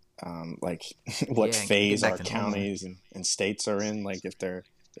and like what Yeah, phase get our back to normal. counties and states are in. Like if they're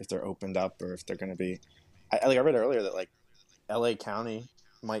opened up or if they're going to be. I read earlier that like L.A. County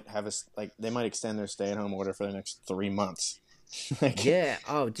might have they might extend their stay-at-home order for the next 3 months. Like, Yeah.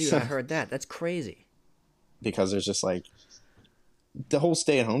 Oh, dude, I heard that. That's crazy. because there's just like the whole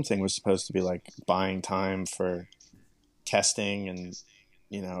stay-at-home thing was supposed to be like buying time for testing and,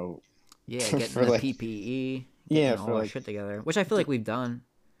 you know, Yeah, getting for, the like, PPE, yeah, getting all for our like shit together, which I feel like we've done.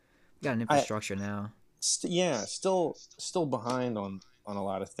 We got an infrastructure now. still behind on a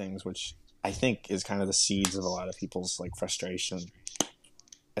lot of things, which I think is kind of the seeds of a lot of people's like frustration,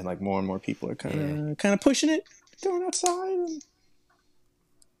 and like more and more people are kind of pushing it, going outside and,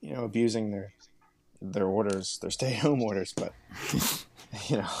 you know, abusing their orders, their stay-at-home orders. But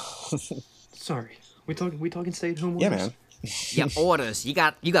you know, Sorry, we talking stay at home. yeah, man. Yeah, orders. You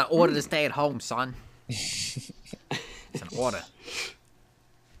got order to stay at home, son. It's an order.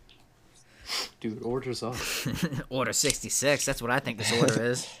 Dude, orders up. Order 66. That's what I think this order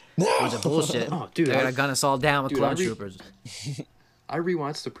is. Bunch of bullshit. Oh, dude, They're gonna gun us all down with dude, clone troopers. I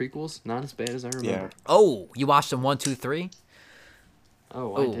rewatched the prequels. Not as bad as I remember. Yeah. Oh, you watched them 1, 2, 3?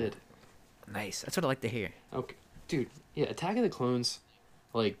 Oh, Oh. I did. Nice. That's what I like to hear. Okay, dude. Yeah, Attack of the Clones,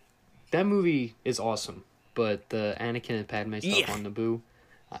 like that movie is awesome. But the Anakin and Padme stuff Yeah. on Naboo,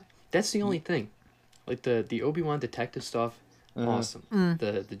 that's the only thing. Like the Obi-Wan detective stuff, awesome.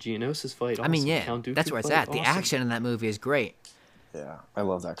 The Geonosis fight, awesome. I mean, yeah, Count Dooku that's where it's fight, at. The awesome. action in that movie is great. Yeah, I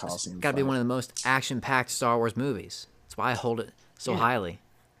love that Coliseum. Got to be fight. one of the most action-packed Star Wars movies. That's why I hold it so Yeah. highly.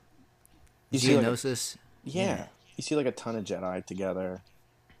 You see, like, Geonosis. yeah, you see like a ton of Jedi together,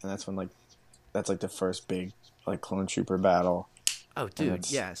 and that's when that's like the first big like clone trooper battle. Oh, dude,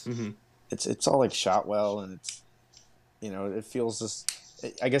 it's- yes. Mm-hmm. It's all like shot well, and it's, you know, it feels just.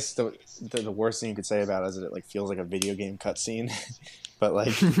 I guess the worst thing you could say about it is that it like feels like a video game cutscene, but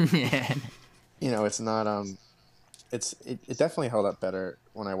like, Yeah. you know, it's not. It definitely held up better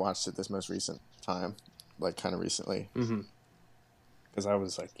when I watched it this most recent time, like kind of recently, Mm-hmm. because I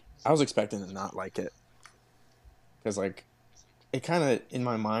was expecting to not like it, because like it kind of in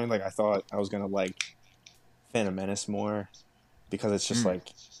my mind like I thought I was gonna like Phantom Menace more, because it's just like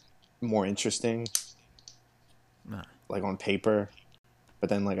more interesting, Nah. like on paper, but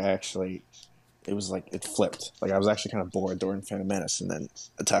then like it was like it flipped. Like I was actually kind of bored during Phantom Menace, and then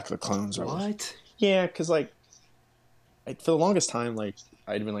Attack of the Clones. What? Yeah, because like for the longest time, like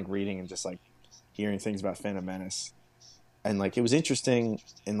I'd been like reading and just like hearing things about Phantom Menace, and like it was interesting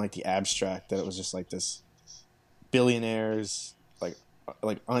in like the abstract that it was just like this billionaires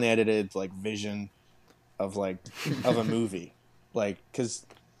like unedited like vision of like of a movie, like because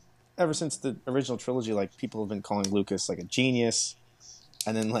ever since the original trilogy, like people have been calling Lucas like a genius,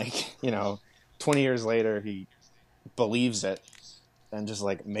 and then like, you know, 20 years later he believes it and just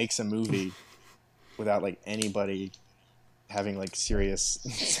like makes a movie without like anybody having like serious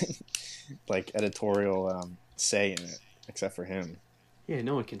like editorial say in it except for him. Yeah,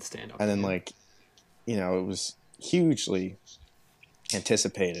 no one can stand up. And to then him. like, you know, it was hugely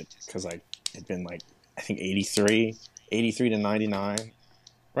anticipated because like it'd been like I think 83 to 99,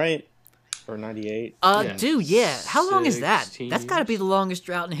 right? Or 98. Yeah. Dude, yeah. How long is that? 16 That's got to be the longest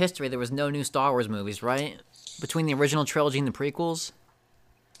drought in history. There was no new Star Wars movies, right? Between the original trilogy and the prequels.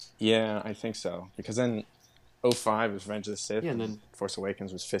 Yeah, I think so. Because then 05 was Revenge of the Sith, Yeah, and and then Force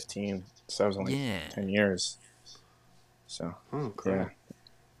Awakens was 15. So that was only Yeah. 10 years. So, Oh yeah. crap.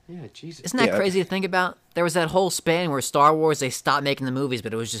 Yeah, Jesus. Isn't that Yeah. crazy to think about? There was that whole span where Star Wars, they stopped making the movies,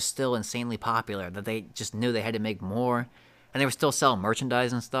 but it was just still insanely popular, that they just knew they had to make more, and they were still selling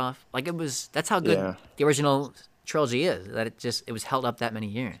merchandise and stuff. Like, that's how good Yeah. the original trilogy is. That it was held up that many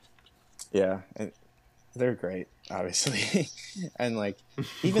years. Yeah, and they're great, obviously, and like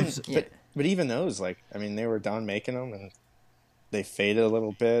even Yeah. but even those, like, I mean, they were done making them and they faded a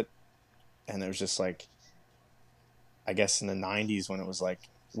little bit, and it was just like, I guess in the '90s when it was like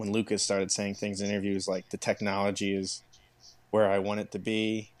when Lucas started saying things in interviews like the technology is where I want it to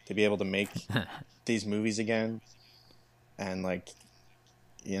be able to make these movies again, and like,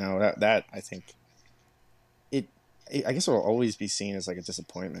 you know, that I think I guess it will always be seen as like a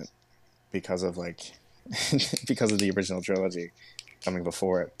disappointment because of like because of the original trilogy coming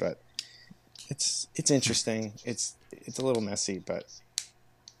before it, but it's interesting. It's a little messy, but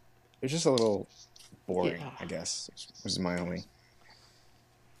it's just a little boring. Yeah. I guess was my only.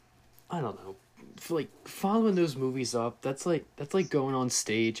 I don't know. Like following those movies up, that's like going on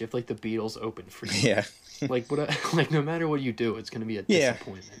stage if like the Beatles open for you. Yeah. Like like no matter what you do, it's gonna be a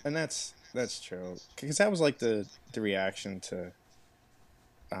disappointment. And that's true, because that was like the reaction to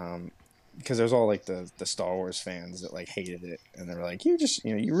because there's all like the Star Wars fans that like hated it, and they were like, you just,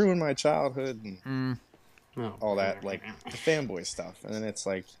 you know, you ruined my childhood and all that, like the fanboy stuff, and then it's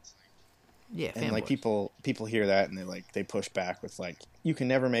like, Yeah, and like fanboys. people hear that and they push back with like, you can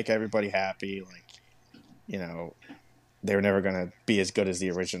never make everybody happy, like, you know, they were never gonna be as good as the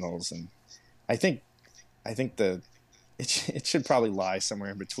originals, and I think it should probably lie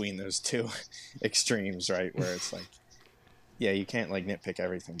somewhere in between those two extremes, right? Where it's like, yeah, you can't like nitpick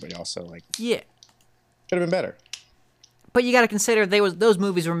everything, but you also like Yeah. could have been better. But you got to consider those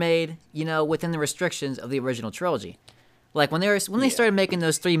movies were made, you know, within the restrictions of the original trilogy. Like when they started making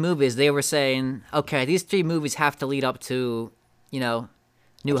those 3 movies, they were saying, okay, these 3 movies have to lead up to, you know,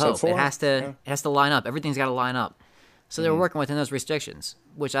 New Episode Hope. 4? It has to line up. Everything's got to line up. So they were working within those restrictions,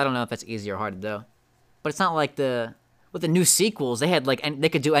 which I don't know if that's easy or hard to do. But it's not like with the new sequels, they had like, and they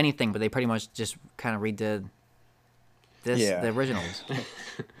could do anything, but they pretty much just kind of redid the originals.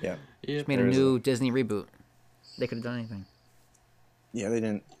 Yeah. Just made a new Disney reboot. They could have done anything. Yeah, they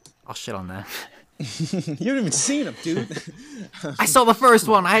didn't. I'll shit on that. You haven't even seen them, dude. I saw the first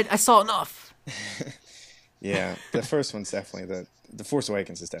one. I saw enough. Yeah, the first one's definitely the Force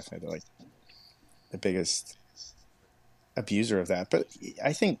Awakens is definitely the biggest abuser of that. But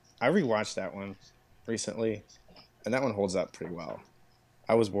I think I rewatched that one recently, and that one holds up pretty well.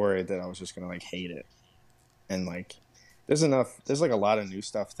 I was worried that I was just gonna like hate it, and like there's like a lot of new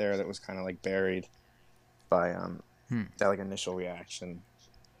stuff there that was kind of like buried by that like initial reaction,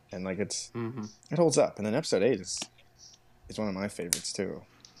 and like it holds up. And then episode 8 is one of my favorites too,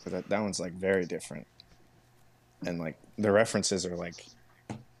 but that one's like very different, and like the references are like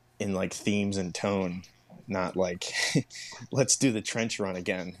in like themes and tone, not like let's do the trench run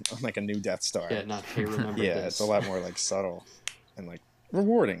again on like a new Death Star. Yeah, not hey, remember Yeah, this. it's a lot more like subtle and like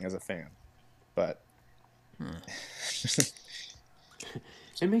rewarding as a fan, but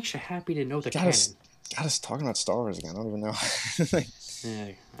it makes you happy to know the got canon. us talking about Star Wars again. I don't even know. Like,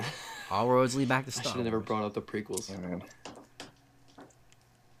 Yeah. All roads lead back to I Star should have Wars. never brought up the prequels. yeah, man.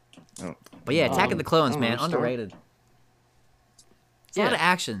 Oh, But yeah, Attack of the Clones, I don't man, know, underrated. It's a lot of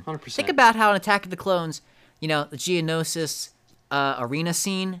action. 100%. Think about how in Attack of the Clones, you know, the Geonosis arena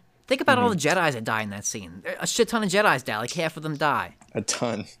scene. Think about all the Jedis that die in that scene. A shit ton of Jedis die. Like half of them die. a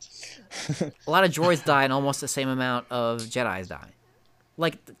ton. A lot of droids die, and almost the same amount of Jedis die.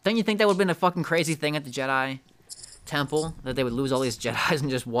 Like, don't you think that would have been a fucking crazy thing at the Jedi Temple, that they would lose all these Jedis in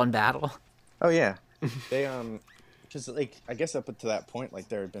just one battle? Oh yeah, they because like I guess up to that point, like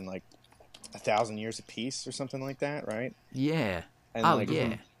there had been like 1,000 years of peace or something like that, right? Yeah. And Oh, like,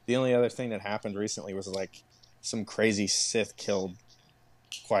 yeah. The only other thing that happened recently was like some crazy Sith killed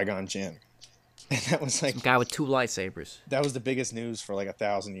Qui-Gon Jinn, and that was like Guy with 2 lightsabers. that was the biggest news for like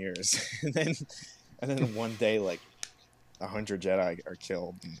 1,000 years, and then one day like 100 Jedi are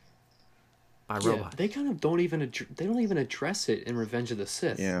killed. By Yeah, robot. they kind of don't even address it in Revenge of the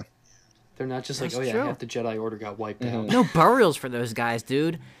Sith. Yeah, They're not just like, That's oh yeah, true. half the Jedi Order got wiped out. No burials for those guys,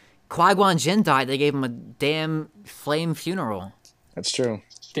 dude. Qui-Gon Jinn died. They gave him a damn flame funeral. that's true.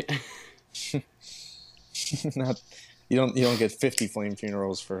 Not you don't get 50 flame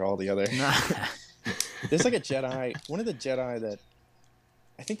funerals for all the other. There's like a Jedi, one of the Jedi that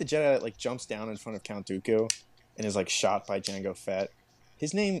I think the Jedi that like jumps down in front of Count Dooku and is like shot by Jango Fett.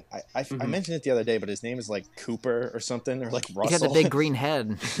 His name I mentioned it the other day, but his name is like Cooper or something, or like Russell. He's got the big green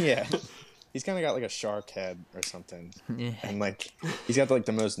head. Yeah, he's kind of got like a shark head or something, Yeah. and like he's got like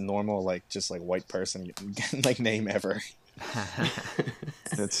the most normal like just like white person like name ever.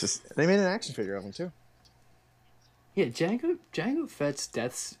 It's just they made an action figure of him too. Yeah, Jango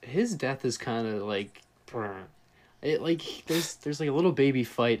Fett's his death is kind of like, it like there's like a little baby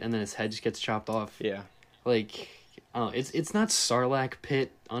fight and then his head just gets chopped off. Yeah, Like it's not Sarlacc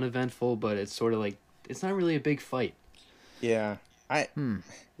pit uneventful, but it's sort of like it's not really a big fight. Yeah,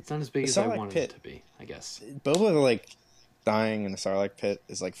 It's not as big as I Sarlacc wanted pit, it to be, I guess. Boba like dying in the Sarlacc pit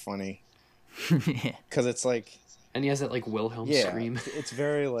is like funny because it's like, And he has that like Wilhelm yeah, scream. it's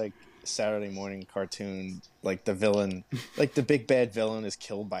very like Saturday morning cartoon. Like the villain, like the big bad villain is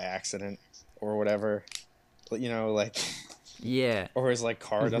killed by accident or whatever. You know, like Yeah. or his like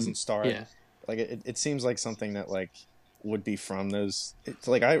car doesn't start. Yeah. Like it seems like something that like would be from those. It's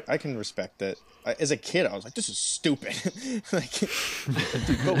like I can respect it. As a kid, I was like, "This is stupid." Like, dude,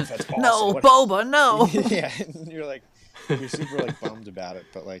 Boba Fett's awesome. No, What- Boba, no. Yeah, and you're super like bummed about it,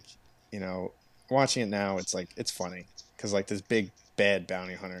 but like, you know, watching it now, it's like it's funny because like this big bad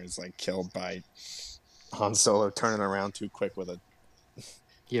bounty hunter is like killed by Han Solo turning around too quick with a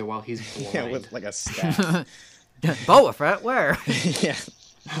Yeah, while he's blind. yeah with like a staff. Boba Fett, where? Yeah.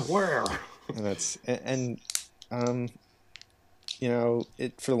 Where? And that's you know,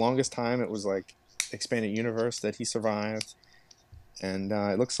 it for the longest time it was like expanded universe that he survived, and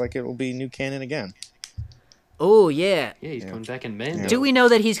it looks like it will be new canon again. Oh, yeah. Yeah, he's coming back in Mando. Do we know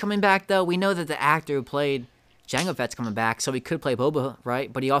that he's coming back, though? We know that the actor who played Jango Fett's coming back, so he could play Boba,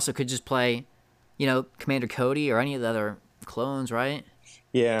 right? But he also could just play, you know, Commander Cody or any of the other clones, right?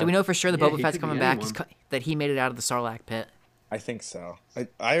 Yeah, Do we know for sure that Yeah, Boba he Fett's could be coming back, anyone. that he made it out of the Sarlacc pit? I think so.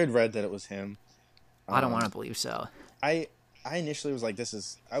 I had read that it was him. I don't want to believe so. I initially was like,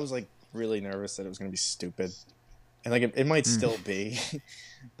 I was like really nervous that it was going to be stupid, and like it might still be,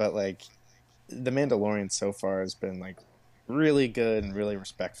 but like the Mandalorian so far has been like really good and really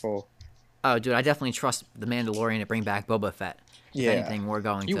respectful. Oh, dude, I definitely trust the Mandalorian to bring back Boba Fett. If Yeah. anything, we're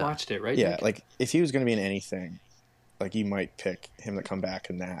going You to. watched it, right? Yeah, Nick? like if he was going to be in anything, like you might pick him to come back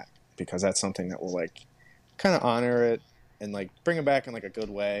in that because that's something that will like kind of honor it and like bring him back in like a good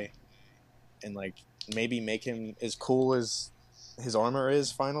way, and like maybe make him as cool as his armor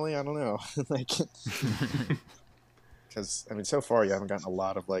is finally. I don't know, like because I mean so far you haven't gotten a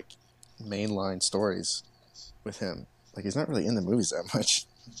lot of like mainline stories with him. Like he's not really in the movies that much.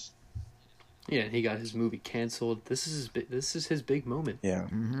 Yeah, he got his movie canceled. This is his big moment. Yeah,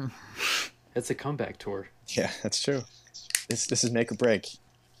 It's a comeback tour. yeah, that's true. This is make or break.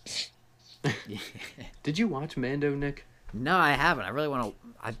 Did you watch Mando, Nick? No, I haven't. I really want to.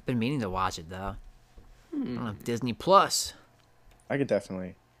 I've been meaning to watch it, though. I don't know, Disney Plus. I could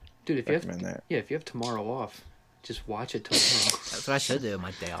definitely Dude, if you have recommend that. yeah, if you have tomorrow off, just watch it tomorrow. That's what I should do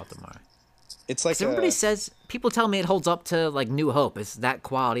my day off tomorrow. It's like 'Cause everybody says, people tell me it holds up to like New Hope. It's that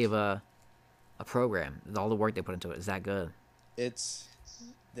quality of a program. All the work they put into it is that good. it's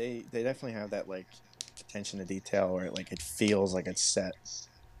they definitely have that like attention to detail where it feels like it's set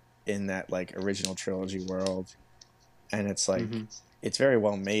in that like original trilogy world, and it's like it's very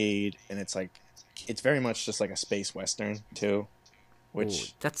well made, and it's like it's very much just like a space western too, Ooh,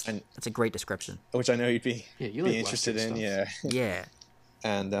 which that's a great description. I know you'd be Yeah, you be like interested in. Western stuff. Yeah.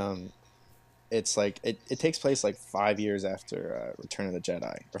 Yeah. And it's like it takes place like 5 years after Return of the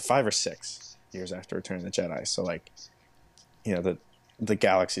Jedi, or 5 or 6 years after Return of the Jedi. So like, you know, the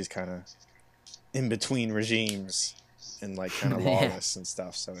galaxy's kind of in between regimes and like kind of lawless and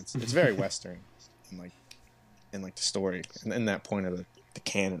stuff. So it's very Western and like the story and in that point of the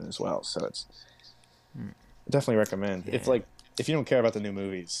canon as well. So it's definitely recommend if you don't care about the new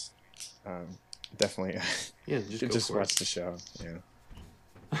movies, definitely Yeah, just go just for watch it. the show. Yeah.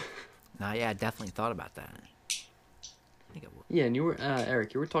 No, yeah, I definitely thought about that. I think I would. Yeah, and you were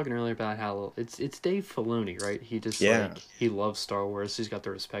Eric. You were talking earlier about how it's Dave Filoni, right? He just Yeah. he loves Star Wars. He's got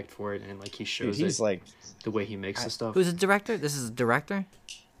the respect for it, and like he Dude, shows he's it like the way he makes the stuff. Who's the director? This is the director?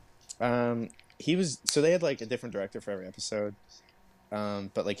 he was, so they had like a different director for every episode,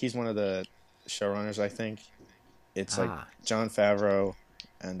 but like he's one of the showrunners. I think it's like Jon Favreau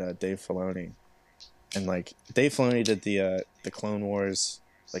and Dave Filoni, and like Dave Filoni did the Clone Wars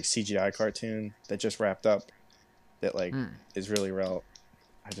like CGI cartoon that just wrapped up, that like is really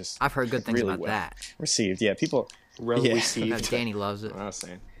I've heard good things really about well that. received. Yeah, people. Well Yeah. received. Danny loves it. What I was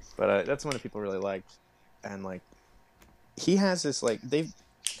saying, but that's one that people really like, and like he has this like they've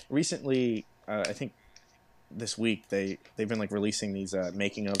recently I think this week they've been like releasing these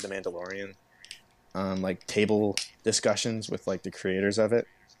making of the Mandalorian like table discussions with like the creators of it,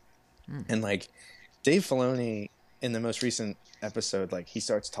 and like Dave Filoni in the most recent episode, like he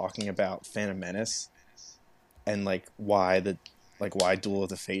starts talking about Phantom Menace and like why Duel of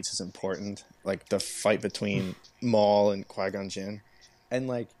the Fates is important, like the fight between Maul and Qui-Gon Jinn, and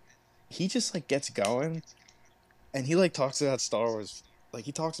like he just like gets going, and he like talks about Star Wars, like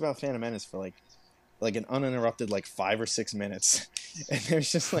he talks about Phantom Menace for like an uninterrupted like 5 or 6 minutes, And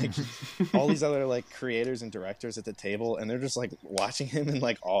there's just like all these other like creators and directors at the table, and they're just like watching him in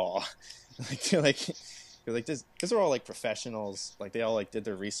like awe. They're like this. These are all like professionals. Like they all like did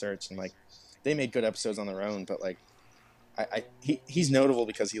their research and like they made good episodes on their own. But like he's notable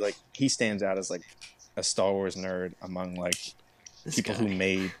because he stands out as like a Star Wars nerd among like people who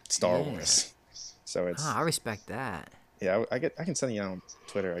made Star Wars. So it's I respect that. Yeah, I can send you on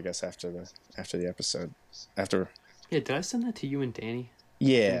Twitter, I guess, after the episode. Yeah, did I send that to you and Danny?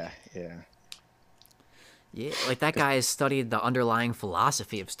 Yeah. Yeah, like that guy has studied the underlying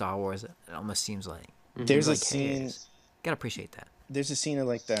philosophy of Star Wars. It almost seems like there's a scene. Gotta appreciate that. There's a scene of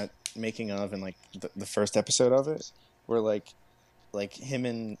like that making of in like the first episode of it, where like him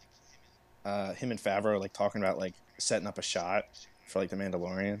and Favreau are like talking about like setting up a shot for like the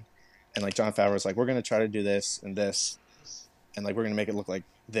Mandalorian, and like Jon Favreau's like, we're gonna try to do this and this, and like we're gonna make it look like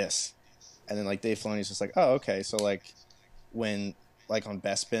this, and then like Dave Filoni's just like, oh okay, so like when like on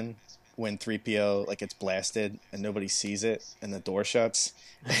Bespin when 3PO like gets blasted and nobody sees it and the door shuts,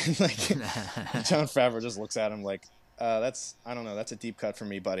 and like Jon Favreau just looks at him like, that's I don't know, that's a deep cut for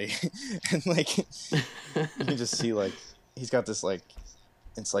me, buddy. And like you can just see like he's got this like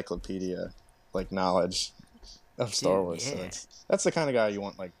encyclopedia like knowledge of Star Wars. Yeah. So that's the kind of guy you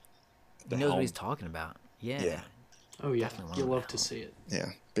want like. He knows what he's talking about. Yeah. Oh yeah, you'll love to see it. Yeah,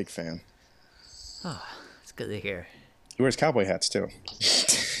 big fan. Oh, it's good to hear. He wears cowboy hats too.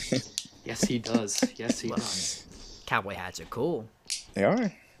 Yes, he does. Yes, he does. Cowboy hats are cool. They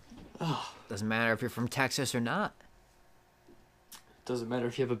are. Oh, doesn't matter if you're from Texas or not. Doesn't matter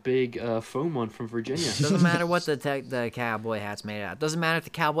if you have a big foam one from Virginia. Doesn't matter what the cowboy hat's made out. Doesn't matter if the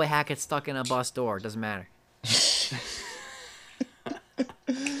cowboy hat gets stuck in a bus door. Doesn't matter.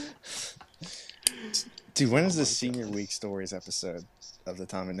 Dude, when is the Senior Week Stories episode of the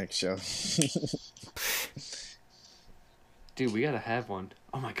Tom and Nick Show? Dude, we gotta have one.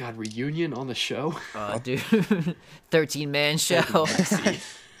 Oh my god, reunion on the show? Dude. 13-man show.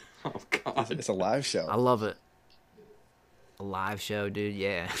 Oh god. It's a live show. I love it. A live show, dude,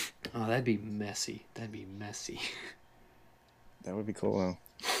 yeah. Oh, that'd be messy. That would be cool, though.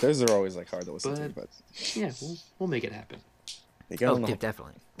 Those are always like hard to listen to, but yeah, we'll make it happen. Dude,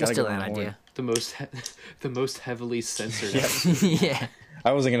 definitely. Let's steal that idea. The most heavily censored. Yeah.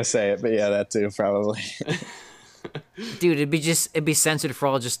 I wasn't gonna say it, but yeah, that too, probably. Dude, it'd be censored for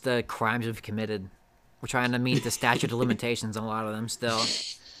all just the crimes we've committed. We're trying to meet the statute of limitations on a lot of them still,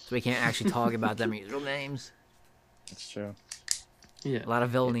 so we can't actually talk about them real names. That's true. Yeah, a lot of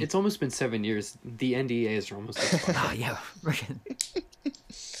villainy. It's almost been 7 years. The NDAs are almost expired. Oh yeah,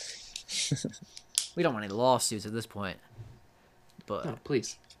 we don't want any lawsuits at this point. But no,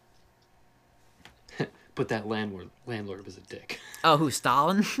 please. But that landlord was a dick. Oh, who,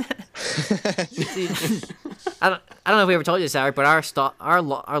 Stalin? See, I don't know if we ever told you this, Eric, but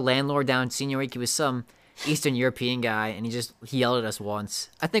our landlord down Senior Week, he was some Eastern European guy, and he yelled at us once.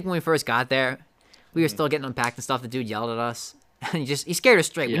 I think when we first got there, we were still getting unpacked and stuff. The dude yelled at us, and he scared us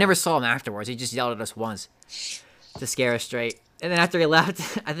straight. Yeah. We never saw him afterwards. He just yelled at us once to scare us straight. And then after he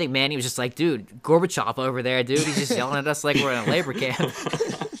left, I think Manny was just like, dude, Gorbachev over there, dude. He's just yelling at us like we're in a labor camp.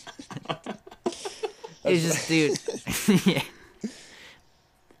 He's just, dude.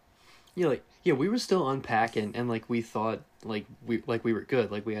 Yeah. Yeah, we were still unpacking, and like we thought, we were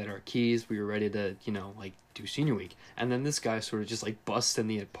good, like we had our keys, we were ready to, do Senior Week, and then this guy sort of just like busts in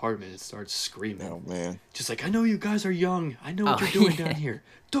the apartment and starts screaming. Oh man! Just like, I know you guys are young, I know what you're doing down here.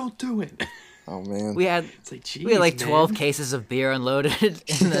 Don't do it. Oh man! We had 12 cases of beer unloaded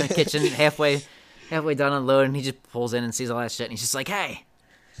in the kitchen, halfway done unloading. And he just pulls in and sees all that shit, and he's just like, "Hey,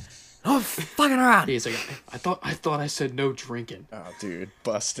 oh, fucking around!" He's like, "I thought I said no drinking." Oh, dude,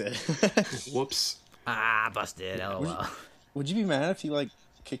 busted. Whoops. Busted. LOL. Would you be mad if he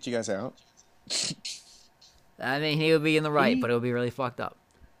kicked you guys out? I mean, he would be in the right, but it would be really fucked up.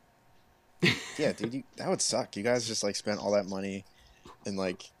 Yeah, dude, that would suck. You guys just spent all that money and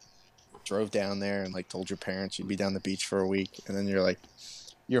drove down there and told your parents you'd be down the beach for a week, and then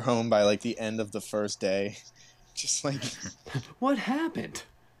you're home by the end of the first day. Just what happened?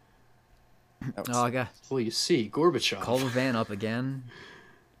 Oh, I got. Well, you see, Gorbachev. Call the van up again.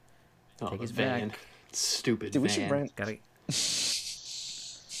 Take his van. Back. Stupid dude, van. We should rent. Gotta.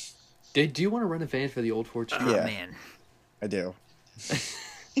 Do you want to rent a van for the Old Fortune? Oh, yeah, man. I do.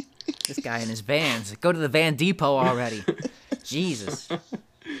 This guy and his vans. Go to the van depot already. Jesus.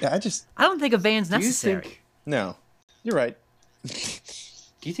 Yeah, I don't think a van's necessary. No, you're right.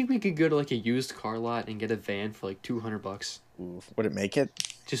 Do you think we could go to a used car lot and get a van for $200? Ooh, would it make it?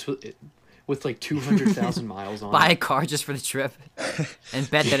 Just with like 200,000 miles on Buy a it. car just for the trip, and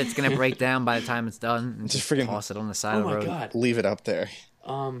bet that it's gonna break down by the time it's done. And Just freaking toss it on the side Oh of the my road. god. leave it up there.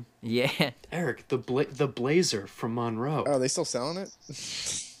 Yeah. Eric, the Blazer from Monroe. Oh, are they still selling it?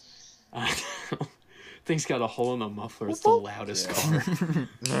 Thing's got a hole in the muffler. It's the loudest car.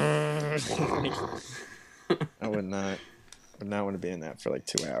 I would not want to be in that for like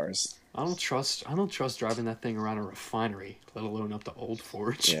 2 hours. I don't trust driving that thing around a refinery, let alone up to Old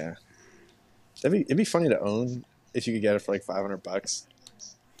Forge. Yeah, it'd be funny to own if you could get it for like $500.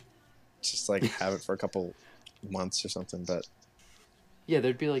 Just like have it for a couple months or something. But Yeah,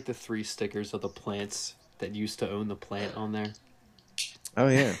 there'd be like the 3 stickers of the plants that used to own the plant on there. oh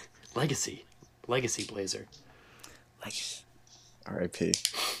yeah, Legacy Blazer. Like, R.I.P.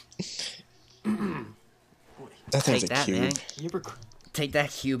 That thing's take a that, cube. man. You ever? Take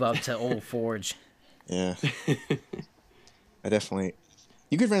that cube up to Old Forge. Yeah, I definitely.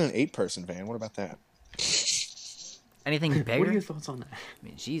 You could rent an 8-person van. What about that? Anything bigger? What are your thoughts on that, I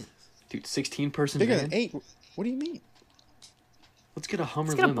mean, Jesus. dude? 16-person Bigger van. than 8? What do you mean? Let's get a Hummer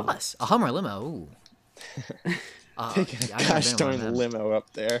Let's get a limo. bus. A Hummer limo. Ooh. Take a yeah, I've never gosh been in one of darn them. limo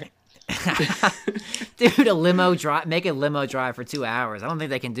up there. Dude, a limo drive. Make a limo drive for 2 hours. I don't think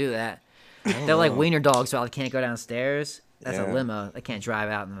they can do that. They're like wiener dogs, so they can't go downstairs. That's a Yeah. limo. They can't drive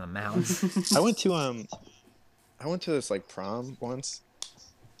out in the mountains. I went to this like prom once.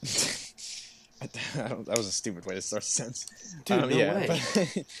 That was a stupid way to start a sentence. Dude, no way.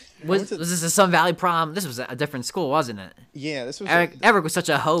 But Was this a Sun Valley prom? This was a different school, wasn't it? yeah, this was Eric was such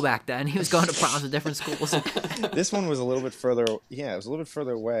a hoe back then. He was going to proms with different schools. this one was a little bit further. Yeah, it was a little bit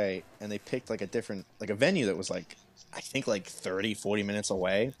further away, and they picked like a different a venue that was like I think like 30, 40 minutes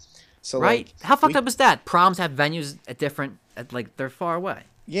away. So Right? like, How fucked up is that? Proms have venues like they're far away.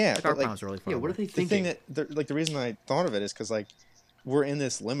 Yeah, Like our but, like, proms are really far Yeah, away. what are they the thinking? thing that the reason I thought of it is because like we're in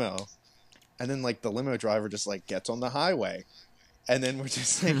this limo, and then like the limo driver just like gets on the highway, and then we're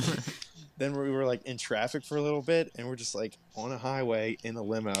just like then we were like in traffic for a little bit, and we're just like on a highway in a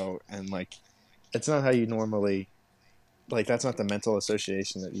limo, and like it's not how you normally like that's not the mental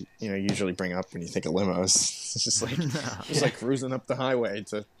association that you usually bring up when you think of limos. It's just like just like cruising up the highway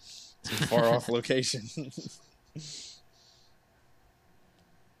to some far off location.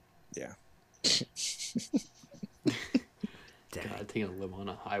 Yeah. God, taking a limo on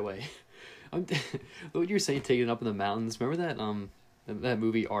a highway. What you're saying, taking it up in the mountains. Remember that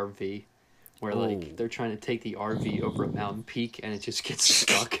movie RV, where like they're trying to take the RV over a mountain peak and it just gets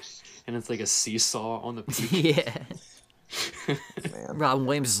stuck, and it's like a seesaw on the peak. Yeah. Man. Robin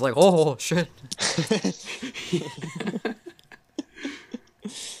Williams is like, oh shit.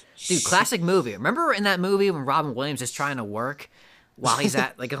 Dude, classic movie. Remember in that movie when Robin Williams is trying to work while he's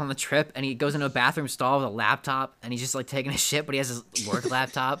at like on the trip, and he goes into a bathroom stall with a laptop, and he's just like taking a shit, but he has his work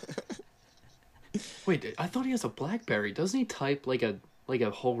laptop. Wait, I thought he has a BlackBerry. Doesn't he type like a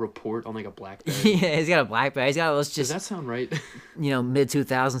whole report on like a BlackBerry? Yeah, he's got a BlackBerry. He's got all this Does just that sound right? mid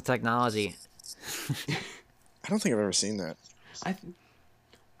 2000s technology. I don't think I've ever seen that.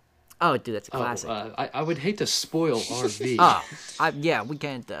 Oh, dude, that's a classic. I would hate to spoil RV. Yeah, we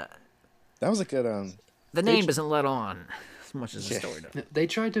can't. That was a good The name doesn't let on as much as the story does. They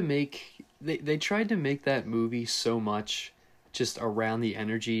tried to make they tried to make that movie so much just around the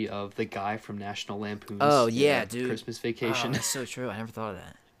energy of the guy from National Lampoon's Oh yeah, dude. Christmas Oh, Vacation. that's so true. I never thought of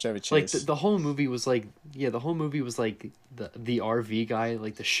that. Chevy Chase. Like the whole movie was like the RV guy,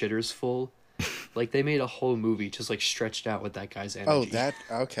 like the shitter's full. Like they made a whole movie just like stretched out with that guy's energy. that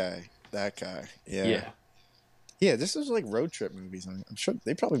guy. Yeah. Yeah. This is like road trip movies. I'm sure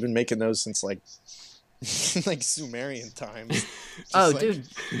they've probably been making those since like like Sumerian times. Oh, like, dude,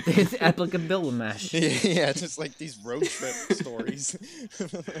 it's Epic and Gilgamesh. Yeah, just like these road trip stories.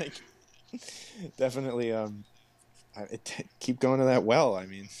 Like, definitely. Keep going to that well. I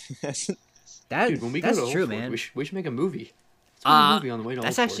mean, Dude, when we go that's to Old true, Forge, man. we should make a movie. Let's make a movie on the way to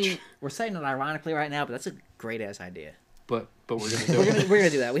That's Old Forge. actually we're saying it ironically right now, but that's a great ass idea. But we're gonna do it. We're gonna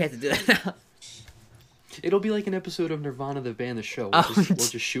do that. We have to do that now. It'll be like an episode of Nirvana the band, the show. Oh. We'll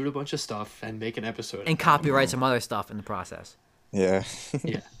just shoot a bunch of stuff and make an episode. And copyright some other stuff in the process. yeah.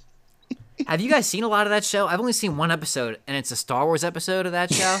 Yeah. Have you guys seen a lot of that show? I've only seen one episode, and it's a Star Wars episode of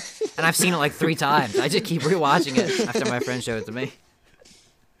that show, and I've seen it like 3 times. I just keep rewatching it after my friend showed it to me.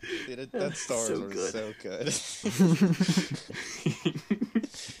 Dude, that Star Wars So was good. so good.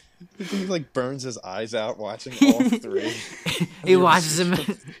 He like burns his eyes out watching all 3. He watches them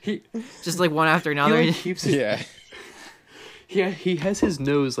He just like one after he another. like keeps it. Yeah. Yeah, he has his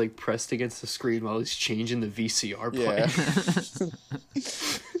nose like pressed against the screen while he's changing the VCR player.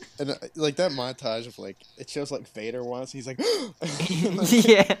 Yeah. And like that montage of like it shows like Vader once. He's like, and,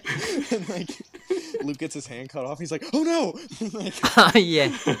 Yeah. and like Luke gets his hand cut off. He's like, oh no! Like,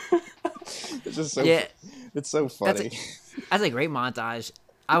 Yeah. it's just so. Yeah. It's so funny. That's a great montage.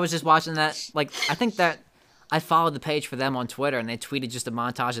 I was just watching that. Like, I think that I followed the page for them on Twitter, and they tweeted just a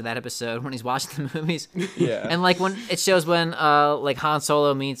montage of that episode when he's watching the movies. Yeah. And like when it shows when like Han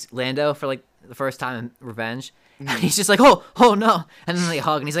Solo meets Lando for like the first time in Revenge, and he's just like, oh no, and then they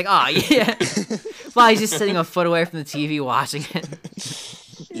hug, and he's like, oh yeah. While he's just sitting a foot away from the TV watching it.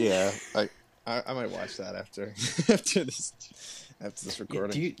 Yeah, I might watch that after this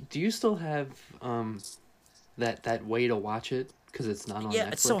recording. Yeah, do you still have that way to watch it because it's not on Netflix? Yeah,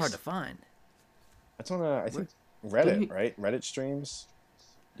 it's so hard to find. It's on I think Reddit, right? Reddit streams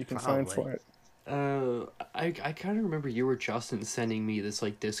you can find for it. I kind of remember you or Justin sending me this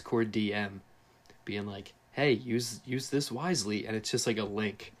like Discord DM, being like, "Hey, use this wisely," and it's just like a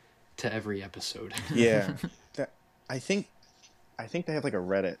link to every episode. Yeah, I think they have like a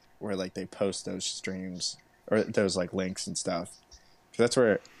Reddit where like they post those streams or those like links and stuff. So that's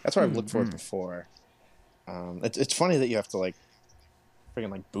where I've looked for it before. It's funny that you have to like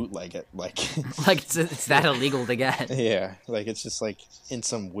freaking like bootleg it, like like it's that illegal to get. Yeah, like it's just like in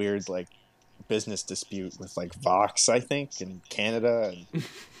some weird like business dispute with like Vox, I think, in Canada. And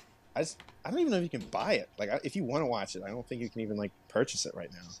I don't even know if you can buy it. Like if you want to watch it, I don't think you can even like purchase it right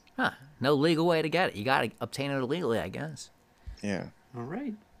now. Huh? No legal way to get it. You got to obtain it illegally, I guess. Yeah. All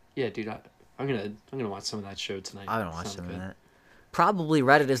right. Yeah, dude. I'm gonna watch some of that show tonight. I'm gonna watch some of that. Probably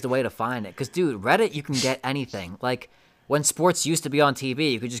Reddit is the way to find it, because dude, Reddit you can get anything. Like when sports used to be on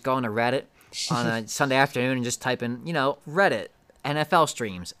TV, you could just go into Reddit on a Sunday afternoon and just type in, Reddit NFL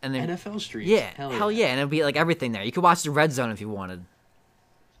streams, and then NFL streams. Yeah, hell yeah, and it'd be like everything there. You could watch the Red Zone if you wanted,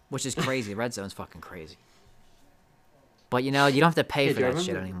 which is crazy. Red Zone's fucking crazy. But you don't have to pay for that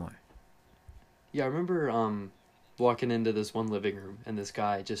shit anymore. Yeah, I remember walking into this one living room, and this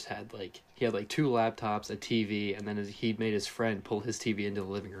guy just had he had 2 laptops, a TV, and then he'd made his friend pull his TV into the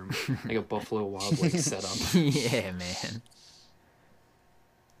living room, like a Buffalo Wild Wings setup. Yeah, man.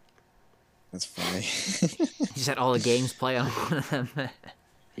 That's funny. He just had all the games play on one of them.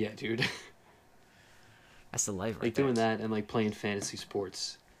 Yeah, dude. That's the life, right? Like doing that and playing fantasy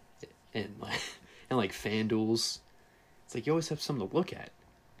sports, and FanDuels. It's like you always have something to look at.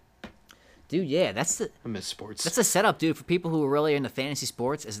 Dude, yeah, I miss sports. That's the setup, dude, for people who are really into fantasy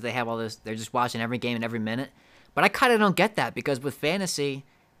sports, is they have all this, they're just watching every game and every minute. But I kind of don't get that, because with fantasy,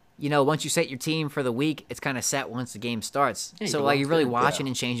 once you set your team for the week, it's kind of set once the game starts. Yeah, so, you're really watching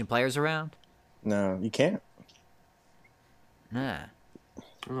and changing players around? No, you can't. Nah.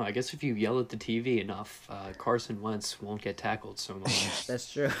 I don't know, I guess if you yell at the TV enough, Carson Wentz won't get tackled so much.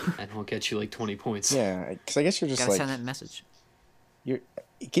 That's true. And he'll get you 20 points. Yeah, because I guess you're just gotta send that message.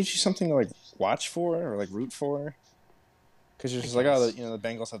 It gives you something to watch for or root for. Because you're just the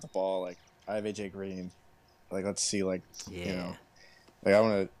Bengals have the ball. I have AJ Green. Let's see, yeah. I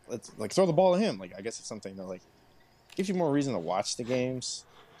want to throw the ball at him. I guess it's something that gives you more reason to watch the games.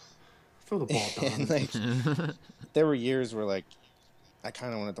 Throw the ball down. And there were years where I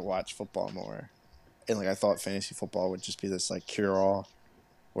kind of wanted to watch football more, and I thought fantasy football would just be this cure all,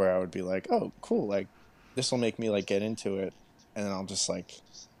 where I would be oh cool, this will make me get into it, and then I'll just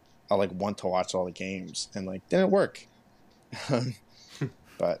I'll want to watch all the games, and didn't work.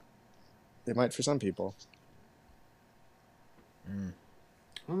 But it might for some people. I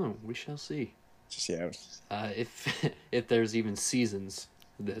don't know. We shall see. Just yeah. If there's even seasons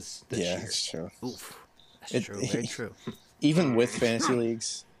this yeah, year. It's true. Oof. That's true. Very true. Even with fantasy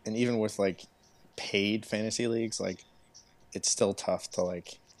leagues, and even with paid fantasy leagues, it's still tough to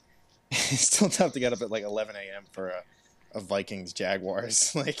it's still tough to get up at 11 a.m. for a Vikings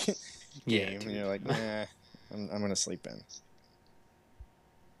Jaguars game. Yeah, and you're nah, I'm gonna sleep in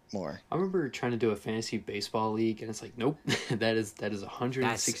more. I remember trying to do a fantasy baseball league, and it's nope, that is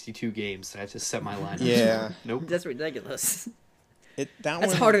 162 games. I have to set my lineup. Yeah. Nope. That's ridiculous.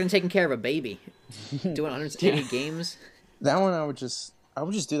 That's harder than taking care of a baby. Doing 180 games. That one I would just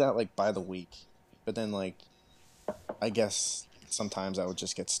do that by the week, but then I guess sometimes I would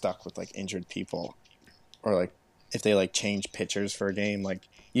just get stuck with injured people, or if they change pitchers for a game,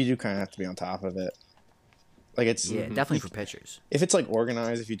 you do kind of have to be on top of it. It's definitely for pitchers. If it's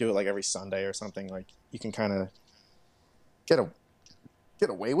organized, if you do it every Sunday or something, you can kind of get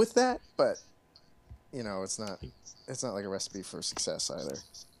away with that, but it's not a recipe for success either.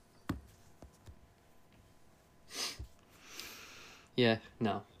 Yeah,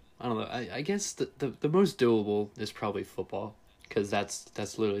 no, I don't know. I guess the most doable is probably football, because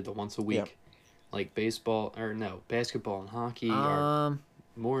that's literally the once a week. Yep. Baseball basketball and hockey.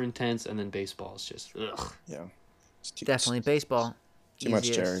 more intense, and then baseball is just ugh. Yeah. Definitely baseball. Too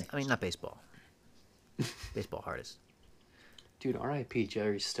much Jerry. I mean, not baseball. Baseball hardest. Dude, R.I.P.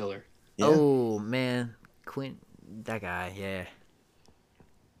 Jerry Stiller. Yeah. Oh man, Quinn, that guy, yeah.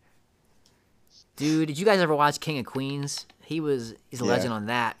 Dude, did you guys ever watch King of Queens? He's a legend on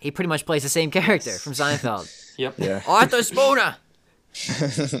that. He pretty much plays the same character from Seinfeld. Yep. Yeah. Arthur Spooner.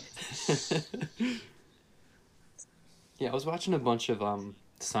 Yeah, I was watching a bunch of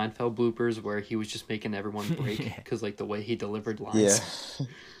Seinfeld bloopers where he was just making everyone break because like the way he delivered lines.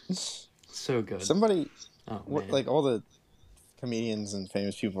 Yeah. So good. Somebody, man. like all the comedians and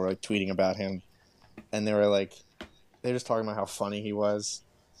famous people were like tweeting about him, and they were just talking about how funny he was,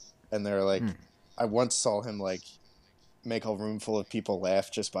 and they were like, I once saw him like make a room full of people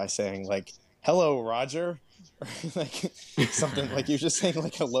laugh just by saying like, "Hello, Roger," or like something like you're just saying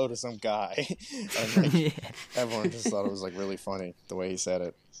like hello to some guy, and like everyone just thought it was like really funny the way he said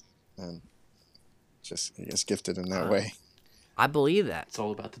it, and just he gets gifted in that way. I believe that. It's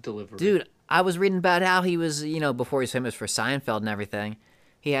all about the delivery. Dude, I was reading about how he was, before he was famous for Seinfeld and everything,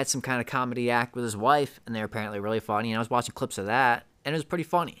 he had some kind of comedy act with his wife, and they were apparently really funny, and I was watching clips of that, and it was pretty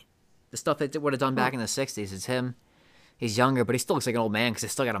funny. The stuff they would have done back in the 60s, it's him. He's younger, but he still looks like an old man because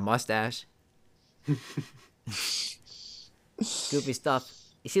he's still got a mustache. Goofy stuff.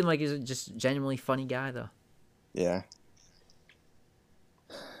 He seemed like he was just a genuinely funny guy, though. Yeah.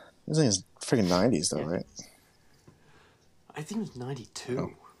 It was in his freaking 90s, though, right? I think it was 92.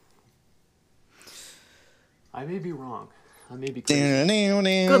 Oh. I may be wrong. I may be crazy.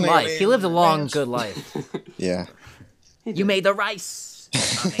 Good life. He lived a long, good life. Yeah. You made the rice.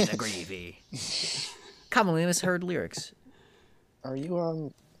 I made the gravy. Commonly misheard lyrics. Are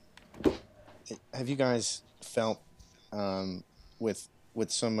you have you guys felt with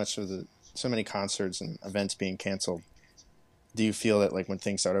so many concerts and events being canceled, do you feel that like when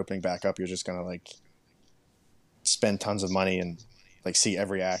things start opening back up you're just gonna like spend tons of money and like see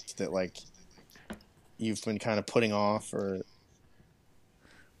every act that like you've been kind of putting off, or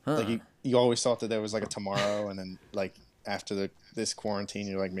like you always thought that there was like a tomorrow, and then like after this quarantine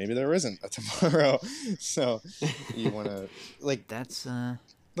you're like maybe there isn't a tomorrow, so you want to like that's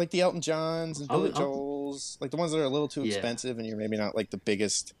like the Elton Johns and Billy Joels, like the ones that are a little too expensive, and you're maybe not like the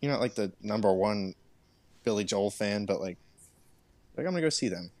biggest, you're not like the number one Billy Joel fan, but like I'm gonna go see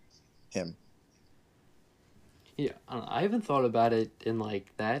him. Yeah, I haven't thought about it in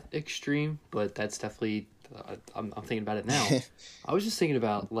like that extreme, but that's definitely I'm thinking about it now. I was just thinking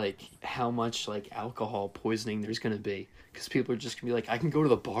about like how much like alcohol poisoning there's gonna be, because people are just gonna be like, I can go to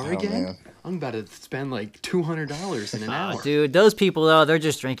the bar again. Man. I'm about to spend like $200 in an hour. Dude, those people though, they're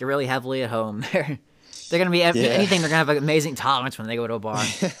just drinking really heavily at home. They're gonna be anything. They're gonna have an amazing tolerance when they go to a bar.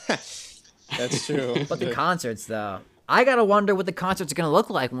 That's true. But the concerts though, I gotta wonder what the concerts are gonna look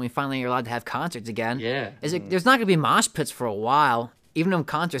like when we finally are allowed to have concerts again. Yeah. There's not gonna be mosh pits for a while. Even when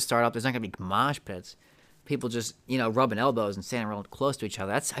concerts start up, there's not gonna be mosh pits. People just, rubbing elbows and standing real close to each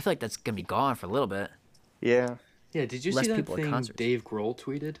other. I feel like that's gonna be gone for a little bit. Yeah. Yeah. Did you see that thing Dave Grohl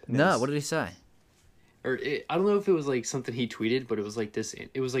tweeted? No. What did he say? I don't know if it was like something he tweeted, but it was like this.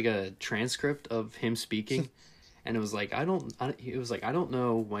 It was like a transcript of him speaking, and it was like I don't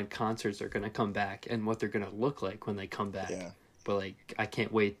know when concerts are gonna come back and what they're gonna look like when they come back. Yeah. But like I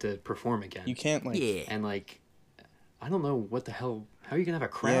can't wait to perform again. You can't like and like I don't know what the hell. How are you gonna have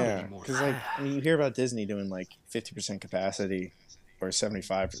a crowd anymore? Because like you hear about Disney doing like 50% capacity or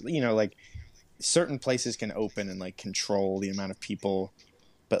 75%. Like certain places can open and like control the amount of people,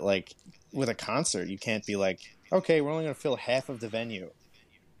 but like with a concert, you can't be like, okay, we're only gonna fill half of the venue,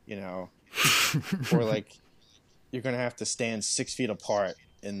 or like you're gonna have to stand 6 feet apart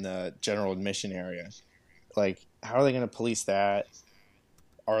in the general admission area. Like, how are they gonna police that?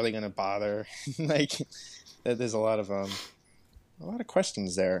 Are they gonna bother? Like, there's a lot of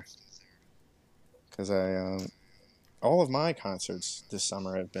questions there, because all of my concerts this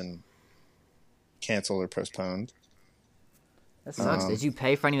summer have been canceled or postponed. That sucks. Did you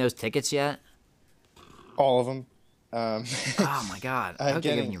pay for any of those tickets yet? All of them. Oh my god! I hope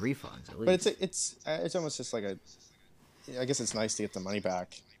they're giving you refunds at least. But it's almost just like I guess it's nice to get the money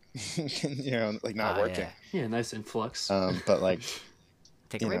back. Like not working. Yeah, nice influx. But like,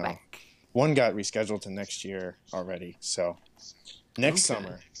 take it right back. One got rescheduled to next year already, so next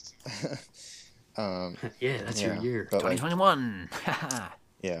summer. Yeah, that's your year. 2021.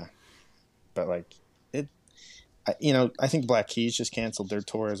 Yeah, but like I think Black Keys just canceled their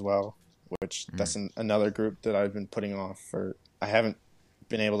tour as well, which that's another group that I've been putting off for. I haven't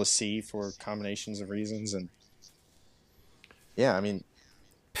been able to see for combinations of reasons, and yeah, I mean,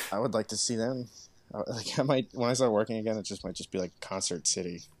 I would like to see them Like I might when I start working again, it just might just be like Concert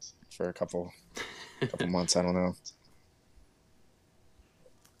City for a couple months. I don't know.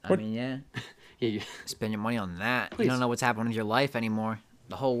 I mean, yeah. Yeah. Spend your money on that. Please. You don't know what's happening with your life anymore.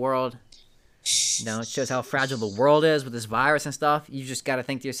 The whole world. You know, it shows how fragile the world is with this virus and stuff. You just got to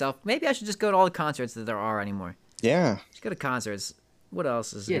think to yourself, maybe I should just go to all the concerts that there are anymore. Yeah. Just go to concerts. What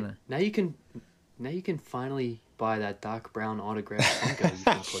else is gonna? Now you can finally buy that Doc Brown autographed Funko you've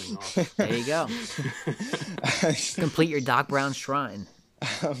been putting off. There you go. Complete your Doc Brown shrine.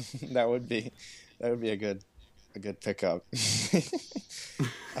 That would be a good pickup.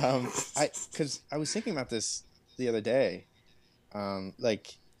 Because I was thinking about this the other day.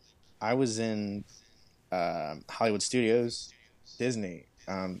 Like I was in Hollywood Studios, Disney,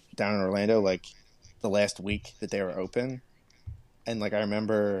 down in Orlando, like the last week that they were open, and like I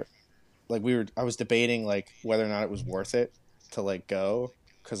remember, like I was debating like whether or not it was worth it to like go,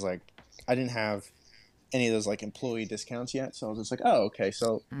 because like I didn't have any of those like employee discounts yet, so I was just like, oh okay,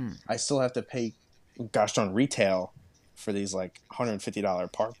 so I still have to pay gosh darn retail for these like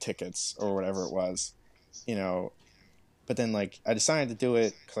 $150 park tickets or whatever it was, you know. But then like I decided to do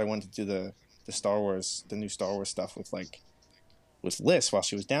it because I wanted to do the new Star Wars stuff with Liz while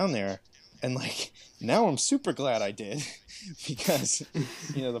she was down there, and like now I'm super glad I did because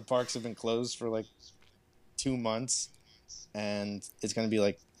you know the parks have been closed for like 2 months, and it's gonna be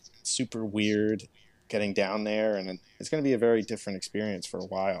like super weird getting down there, and it's gonna be a very different experience for a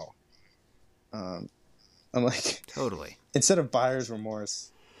while. I'm like, totally. Instead of buyer's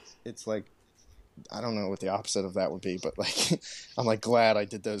remorse, it's like, I don't know what the opposite of that would be, but like, I'm like glad I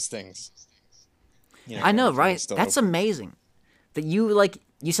did those things. You know, I know, right? That's amazing. That you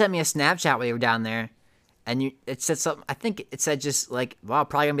sent me a Snapchat while you were down there, and it said something. I think it said just like, "Wow,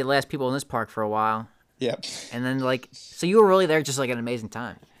 probably gonna be the last people in this park for a while." Yep. And then like, so you were really there, just like an amazing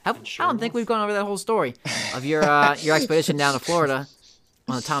time. I don't think we've gone over that whole story of your expedition down to Florida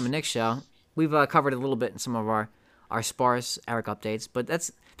on the Tom and Nick show. We've covered it a little bit in some of our sparse Eric updates, but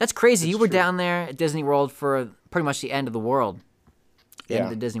that's crazy. You were down there at Disney World for pretty much the end of the world. The end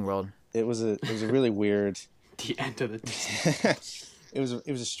of the Disney World. It was a really weird. The end of the Disney. It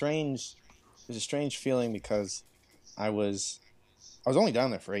was a strange feeling because I was only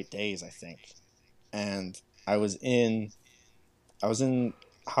down there for 8 days, I think, and I was in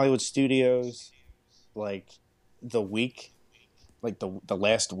Hollywood Studios like the week, like the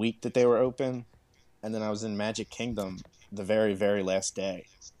last week that they were open, and then I was in Magic Kingdom the very, very last day.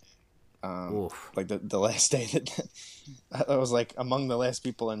 Like the last day that I was like among the last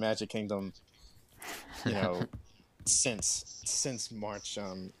people in Magic Kingdom, you know, since March.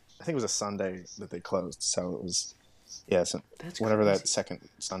 I think it was a Sunday that they closed, so it was whatever that second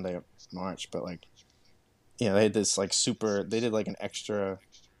Sunday of March. But like, you know, they had this like they did like extra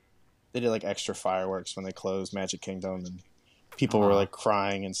fireworks when they closed Magic Kingdom, and people were like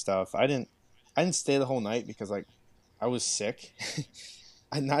crying and stuff. I didn't stay the whole night because like I was sick.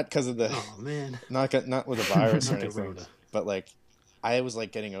 Not because of the not with the virus or anything, but like I was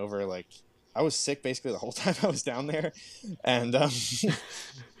like getting over, like I was sick basically the whole time I was down there, and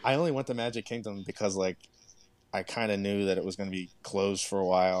I only went to Magic Kingdom because like I kind of knew that it was going to be closed for a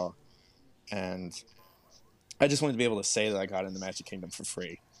while, and I just wanted to be able to say that I got into Magic Kingdom for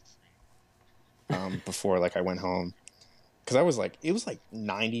free before like I went home, because I was like, it was like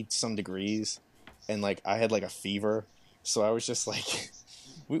 90 some degrees, and like I had like a fever, so I was just like.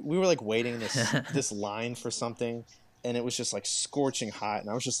 We were like waiting this line for something, and it was just like scorching hot, and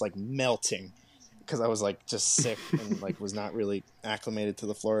I was just like melting because I was like just sick and like was not really acclimated to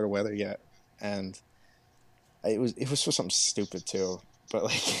the Florida weather yet, and it was for something stupid too, but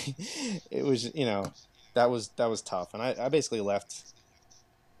like it was, you know, that was tough, and I basically left.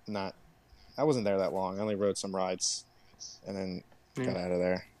 I wasn't there that long. I only rode some rides, and then got out of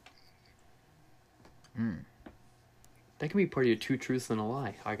there. That can be part of your 2 truths and a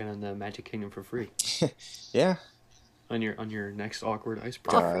lie. I got in the Magic Kingdom for free. Yeah. On your next awkward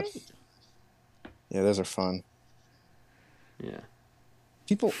icebreaker. Yeah, those are fun. Yeah.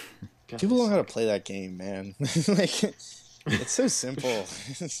 People don't know how to play that game, man. Like, it's so simple.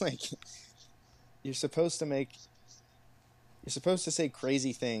 It's like you're supposed to say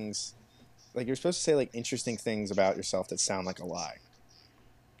crazy things. Like you're supposed to say like interesting things about yourself that sound like a lie.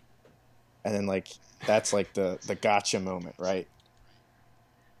 And then like that's like the gotcha moment, right?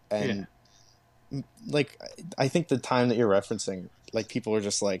 And like I think the time that you're referencing, like people are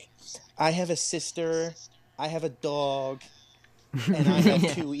just like, I have a sister, I have a dog, and I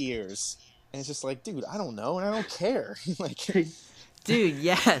have 2 ears. And it's just like, dude, I don't know, and I don't care. Like, dude,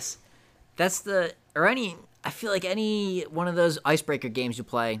 yes. That's I feel like any one of those icebreaker games you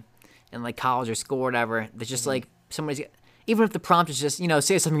play, in like college or school or whatever. There's just like somebody's. Even if the prompt is just,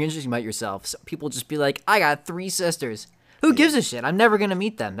 say something interesting about yourself, so people just be like, I got 3 sisters. Who gives a shit? I'm never going to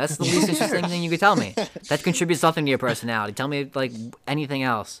meet them. That's the least interesting thing you could tell me. That contributes something to your personality. Tell me, like, anything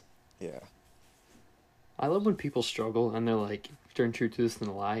else. Yeah. I love when people struggle and they're like, turn truth to this than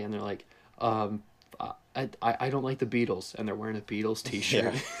a lie, and they're like, I don't like the Beatles, and they're wearing a Beatles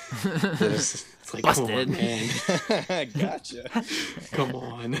t-shirt. Yeah. It's like, Busted. come on, man. Gotcha. Come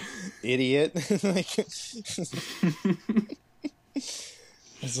on. Idiot. Like,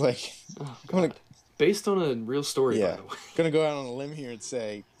 it's like, Oh, I'm gonna, based on a real story, by yeah, the way. gonna go out on a limb here and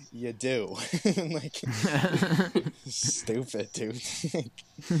say you do. Like, stupid, dude.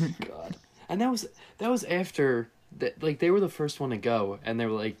 God. And that was after that, like, they were the first one to go, and they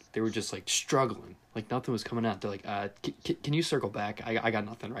were just like struggling, like nothing was coming out. They're like, can you circle back? I got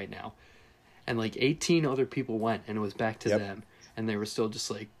nothing right now. And like 18 other people went, and it was back to them, and they were still just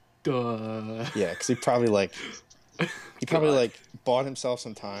like, duh. Yeah, because he probably bought himself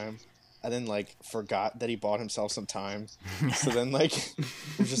some time, and then like forgot that he bought himself some time. So then like he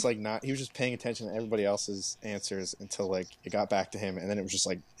was just like he was just paying attention to everybody else's answers until like it got back to him, and then it just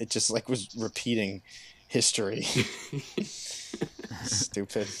was repeating history.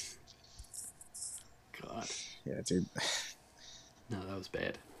 Stupid. God. Yeah, dude. No, that was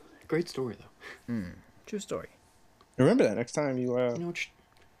bad. Great story though. True story. Remember that next time you You know what?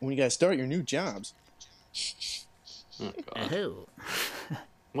 when you guys start your new jobs. Oh, God. Oh.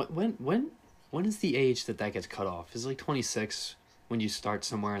 When is the age that gets cut off? Is it like 26 when you start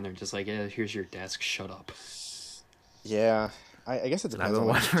somewhere and they're just like, yeah, here's your desk, shut up. Yeah, I guess it depends been on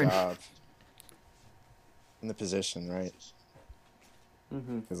the wondering. job and the position, right?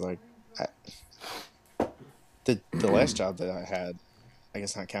 Because like the last job that I had, I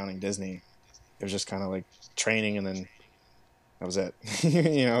guess not counting Disney, it was just kind of like training, and then that was it.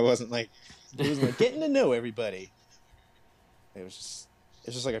 It wasn't like getting to know everybody. It was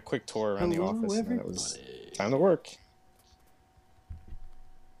just like a quick tour around the office, and then it was time to work.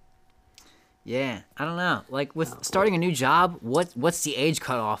 Yeah, I don't know. Like, with starting a new job, what's the age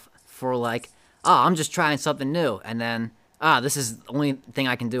cutoff for, like, I'm just trying something new, and then, this is the only thing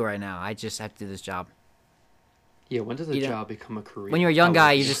I can do right now. I just have to do this job. Yeah, when does a job become a career? When you're a young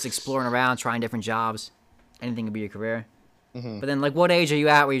guy, you're just exploring around, trying different jobs. Anything can be your career. But then, like, what age are you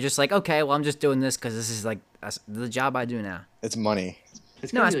at where you're just like, okay, well, I'm just doing this because this is, like, the job I do now. It's money.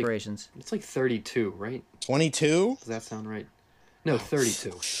 It's No gotta be aspirations. it's like 32, right? 22? Does that sound right? No, 32.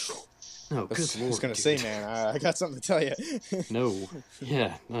 No, good I lord. was gonna dude. say, man, I got something to tell you. No.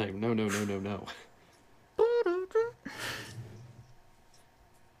 Yeah. No. I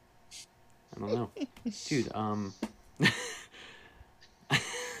don't know. Dude,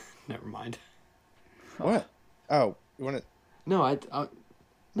 never mind. What? Oh, you want to? No, I Want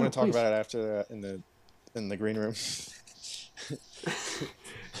no, to talk please. about it after in the green room?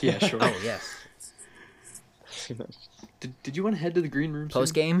 Yeah, sure. Oh, yes. Did you want to head to the green room?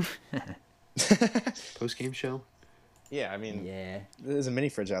 Post game? Post game show? Yeah, I mean, Yeah. there's a mini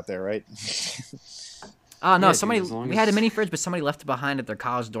fridge out there, right? Oh, no, Yeah, dude, somebody. as long We had a as- mini fridge, but somebody left it behind at their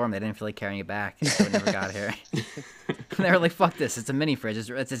college dorm. They didn't feel like carrying it back, so it never got here. They were like, fuck this. It's a mini fridge.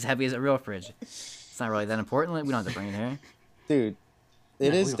 It's as heavy as a real fridge. It's not really that important. We don't have to bring it here. Dude,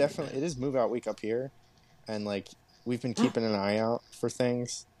 it Yeah, is we don't definitely need it is move out week up here, and like we've been keeping an eye out for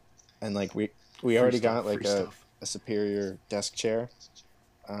things, and like we already got like a superior desk chair,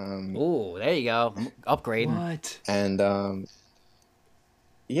 Ooh, there you go. Upgrading. What? and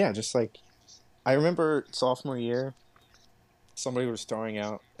yeah, just like I remember sophomore year, somebody was throwing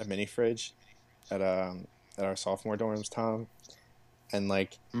out a mini fridge at our sophomore dorms, Tom, and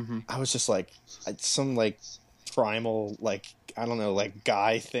like I was just like some like primal like I don't know like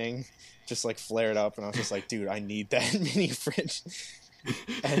guy thing just like flared up, and I was just like, dude, I need that mini fridge.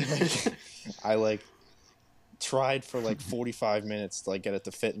 And like I like tried for like 45 minutes to like get it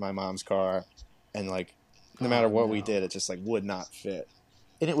to fit in my mom's car, and like no matter what we did, it just like would not fit.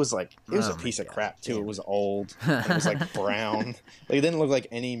 And it was like it was Oh a my piece of God, crap too. damn It was old. And it was like brown. Like it didn't look like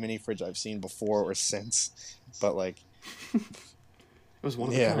any mini fridge I've seen before or since. But like It was one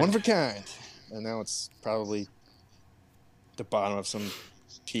of a yeah, kind. one of a kind. And now it's probably the bottom of some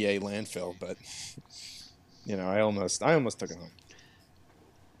PA landfill. But you know, I almost took it home.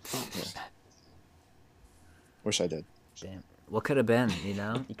 Yeah. Wish I did. Damn. What could have been, you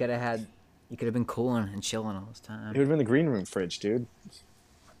know? You could have been cooling and chilling all this time. It would have been the green room fridge, dude.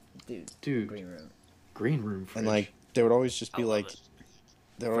 Dude, Green room. green room fridge. And like there would always just be I love like it.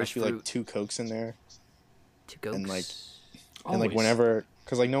 there would always Fresh be like fruit. 2 Cokes in there. Two Cokes. And like Always. and like whenever,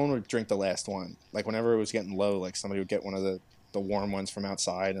 because like no one would drink the last one. Like whenever it was getting low, like somebody would get one of the warm ones from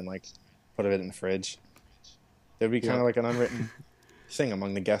outside, and like put it in the fridge. It would be kind of like an unwritten thing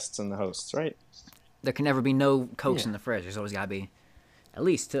among the guests and the hosts, right? There can never be no Cokes in the fridge. There's always got to be at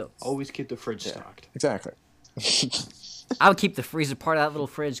least 2. Always keep the fridge stocked. Exactly. I would keep the freezer part of that little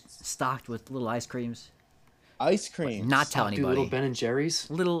fridge stocked with little ice creams. Ice cream. Not tell Do anybody. little Ben and Jerry's?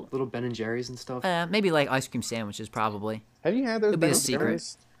 Little Ben and Jerry's and stuff? maybe like ice cream sandwiches, probably. Have you had those It'd be a Ben secret.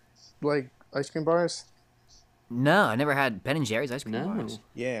 Jerry's, like ice cream bars? No, I never had Ben and Jerry's ice cream No. bars.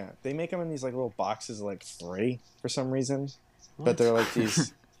 Yeah, they make them in these like little boxes, of, like 3 for some reason. But they're like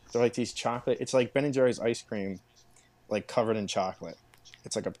these. They're like these chocolate. It's like Ben and Jerry's ice cream, like covered in chocolate.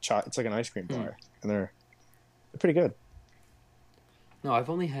 It's like it's like an ice cream bar, and they're pretty good. No, I've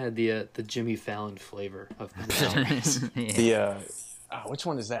only had the Jimmy Fallon flavor of Ben. Yeah. Which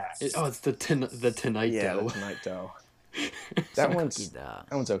one is that? It's the Tonight yeah, Dough. the Tonight Dough. That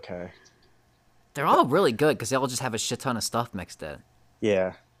one's okay. They're all really good because they all just have a shit ton of stuff mixed in.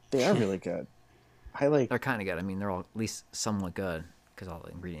 Yeah, they are really good. They're kind of good. I mean, they're all at least somewhat good because all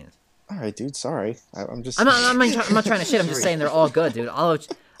the ingredients. All right, dude. Sorry, I'm just. I'm not trying to shit. I'm just saying they're all good, dude. I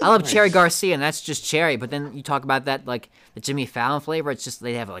love Cherry Garcia, and that's just cherry. But then you talk about that, like the Jimmy Fallon flavor. It's just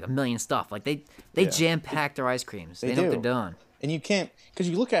they have like a million stuff. Like they jam pack their ice creams. They know what they're doing. And you can't, because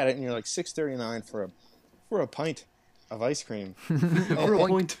you look at it and you're like $6.39 for a pint of ice cream. For a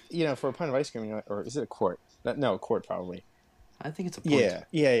point. You know, for a pint of ice cream, you're like, or is it a quart? No, a quart probably. I think it's a point.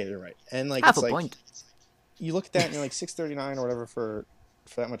 Yeah, you're right. And like Half it's a like point. you look at that and you're like $6.39 or whatever for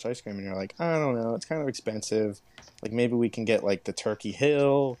that much ice cream, and you're like, I don't know, it's kind of expensive. Like maybe we can get like the Turkey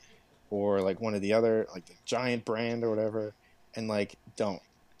Hill or like one of the other, like the Giant brand or whatever, and like don't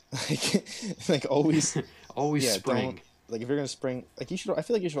like always spring. Don't, like if you're gonna spring, like you should. I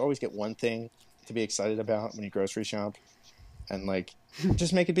feel like you should always get one thing to be excited about when you grocery shop, and like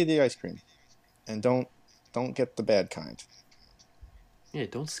just make it be the ice cream, and don't get the bad kind. Yeah,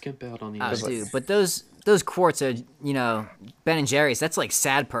 don't skimp out on the Oh, ice. dude, but those quarts are, Ben and Jerry's. That's like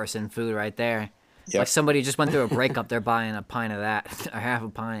sad person food right there. Yep. Like somebody just went through a breakup. They're buying a pint of that, or half a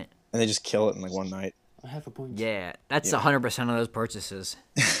pint. And they just kill it in like one night. I have a point. Yeah, that's 100% of those purchases.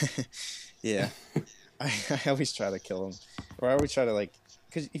 Yeah. I always try to kill them. Or I always try to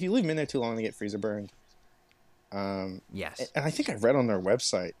because if you leave them in there too long, they get freezer burned. Yes. And I think I read on their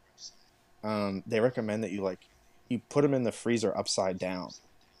website, they recommend that you put them in the freezer upside down.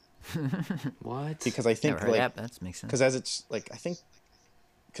 What? Because I think Never heard that, but that makes sense. because as it's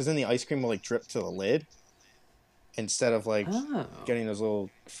because then the ice cream will drip to the lid instead of getting those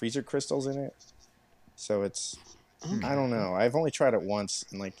little freezer crystals in it. So it's I don't know. I've only tried it once,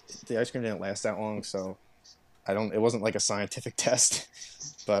 and the ice cream didn't last that long, so it wasn't like a scientific test.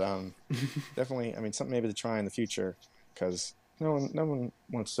 But definitely, I mean, something maybe to try in the future, because no one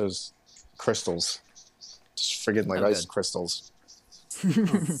wants those crystals. Just friggin' ice crystals.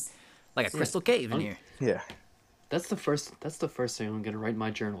 Like a crystal cave in here. Yeah. That's the first thing I'm gonna write in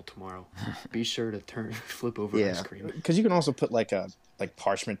my journal tomorrow. Be sure to flip over ice cream. Because you can also put like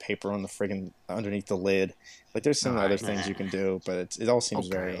parchment paper on the friggin' underneath the lid. Like there's some other things you can do, but it all seems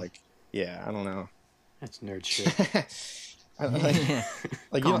very I don't know. That's nerd shit.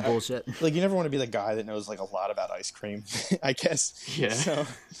 Bullshit. Like you never want to be the guy that knows a lot about ice cream. I guess. Yeah. So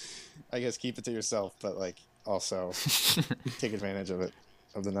I guess keep it to yourself, but also take advantage of it,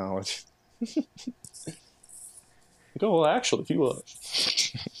 of the knowledge. Well, actually, if you will.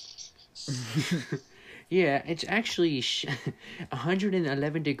 Yeah, it's actually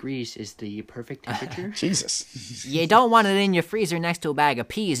 111 degrees is the perfect temperature. Jesus. You don't want it in your freezer next to a bag of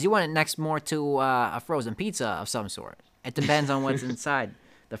peas. You want it next more to a frozen pizza of some sort. It depends on what's inside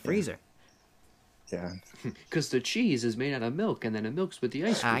the freezer. Yeah. Because the cheese is made out of milk, and then it milks with the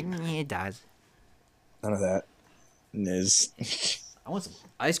ice cream. It does. None of that. Niz. I want some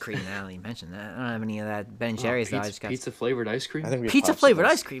ice cream now that you mentioned that. I don't have any of that Ben & Jerry's. Pizza flavored ice cream? I think we have pizza flavored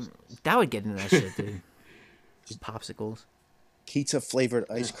popsicles. ice cream. That would get into that shit, dude. Just popsicles. Pizza flavored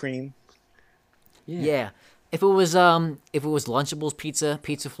ice cream. Yeah. If it was Lunchables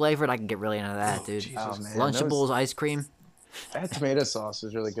pizza flavored, I could get really into that, dude. Oh, man. Lunchables ice cream. That tomato sauce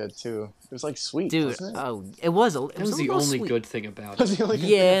was really good too. It was sweet, Dude, wasn't it? it was. That was the only good thing about That was it. the only good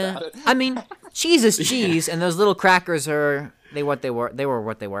thing about it. I mean, cheese is cheese, and those little crackers are what they were. They were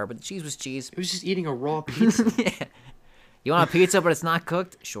what they were, but the cheese was cheese. It was just eating a raw pizza. Yeah. You want a pizza, but it's not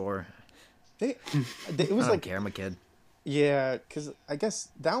cooked? Sure. It was I don't care. I'm a kid. Yeah, because I guess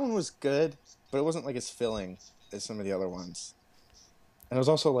that one was good, but it wasn't as filling as some of the other ones. And it was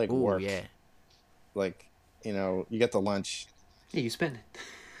also Ooh, work. yeah. You get the lunch. Yeah, you spend it.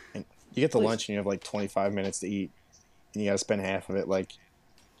 And you get the lunch and you have 25 minutes to eat, and you got to spend half of it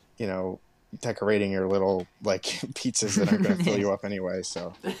decorating your little pizzas that aren't going to fill you up anyway.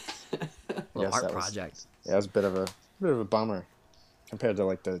 So little art that project. Yeah, it was a bit of a bummer compared to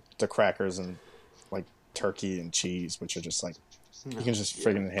like the crackers and like turkey and cheese, which are just like you can just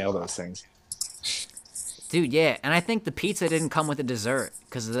friggin' inhale those things. Dude, yeah, and I think the pizza didn't come with a dessert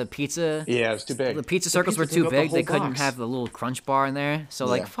because the pizza. Yeah, it was too big. The pizza circles were took too up the big. whole They couldn't box. have the little crunch bar in there. So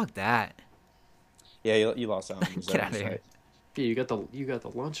like, Yeah. fuck that. Yeah, you lost out on the dessert. Get out of here. Right? Yeah, you got the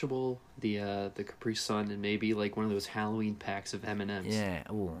Lunchable, the Capri Sun, and maybe like one of those Halloween packs of M&Ms. Yeah.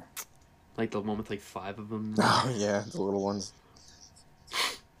 Ooh. Like the one with like 5 of them. Oh yeah, the little ones.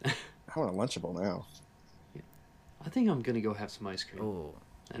 I want a Lunchable now. I think I'm gonna go have some ice cream Ooh.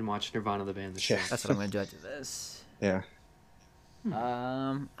 and watch Nirvana the band. The show. Yeah. That's what I'm gonna do after this. Yeah.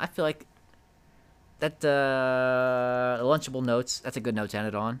 I feel like that the Lunchable notes. That's a good note to end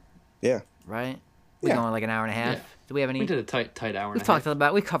it on, Yeah. right? We're Yeah. going like an hour and a half. Yeah. Do we have any? We did a tight hour. We've talked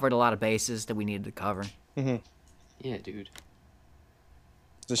about. We covered a lot of bases that we needed to cover. Mm-hmm. Yeah, dude.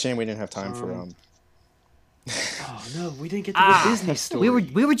 It's a shame we didn't have time for Oh no, we didn't get to the Disney story.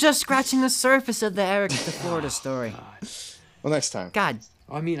 We were just scratching the surface of the Eric to Florida story. God. Well, next time. God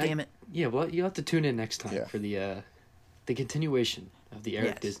I mean, damn it. Yeah, well, you'll have to tune in next time Yeah. for the continuation of the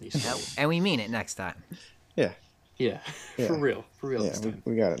Eric Yes. Disney story. And we mean it next time. Yeah. Yeah, Yeah. for real Yeah, this time.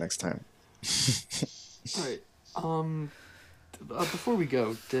 we got it next time. All right. Before we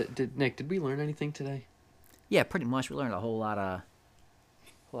go, Nick, did we learn anything today? Yeah, pretty much. We learned a whole lot of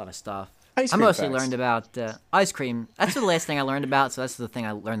stuff. Ice I cream mostly facts. learned about ice cream. That's the last thing I learned about, so that's the thing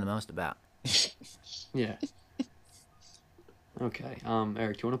I learned the most about. Yeah. Okay.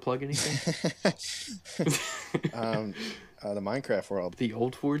 Eric, do you want to plug anything? The Minecraft world. The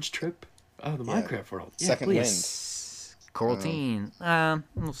Old Forge trip? Oh, the Yeah. Minecraft world. Yeah, Second please. Yes. Coral Teen.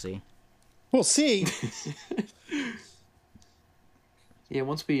 We'll see. We'll see. Yeah,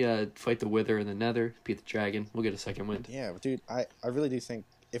 once we fight the Wither and the Nether, beat the dragon, we'll get a second wind. Yeah, but dude, I really do think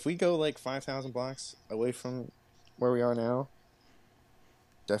if we go like 5,000 blocks away from where we are now,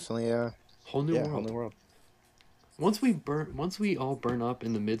 definitely Whole new yeah, world. whole new world. Once we all burn up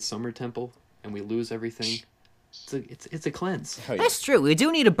in the Midsummer Temple and we lose everything, it's a cleanse. Oh, yeah. That's true. We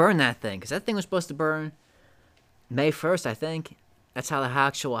do need to burn that thing, because that thing was supposed to burn May 1st, I think. That's how the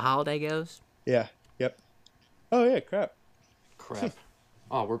actual holiday goes. Yeah. Yep. Oh yeah, crap. Crap.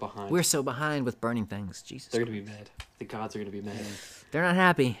 Oh, we're behind. We're so behind with burning things. Jesus. They're gonna be mad. The gods are gonna be mad. They're not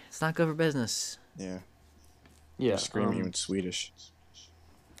happy. It's not good for business. Yeah. Yeah. Screaming in Swedish.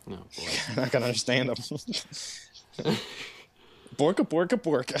 No, boy. I'm not gonna understand them. Borka, borka,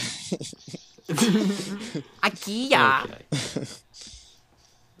 borka. IKEA. Okay.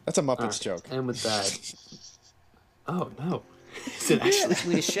 That's a Muppets Alright, joke. And with that. Oh no. Is it actually?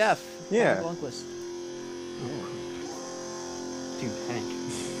 Swedish chef. Yeah. Paul Blomqvist. Dude, Hank.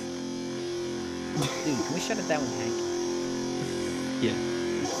 Dude, can we shut it down with Hank? Yeah.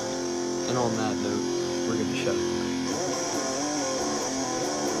 And on that note, we're gonna shut it down.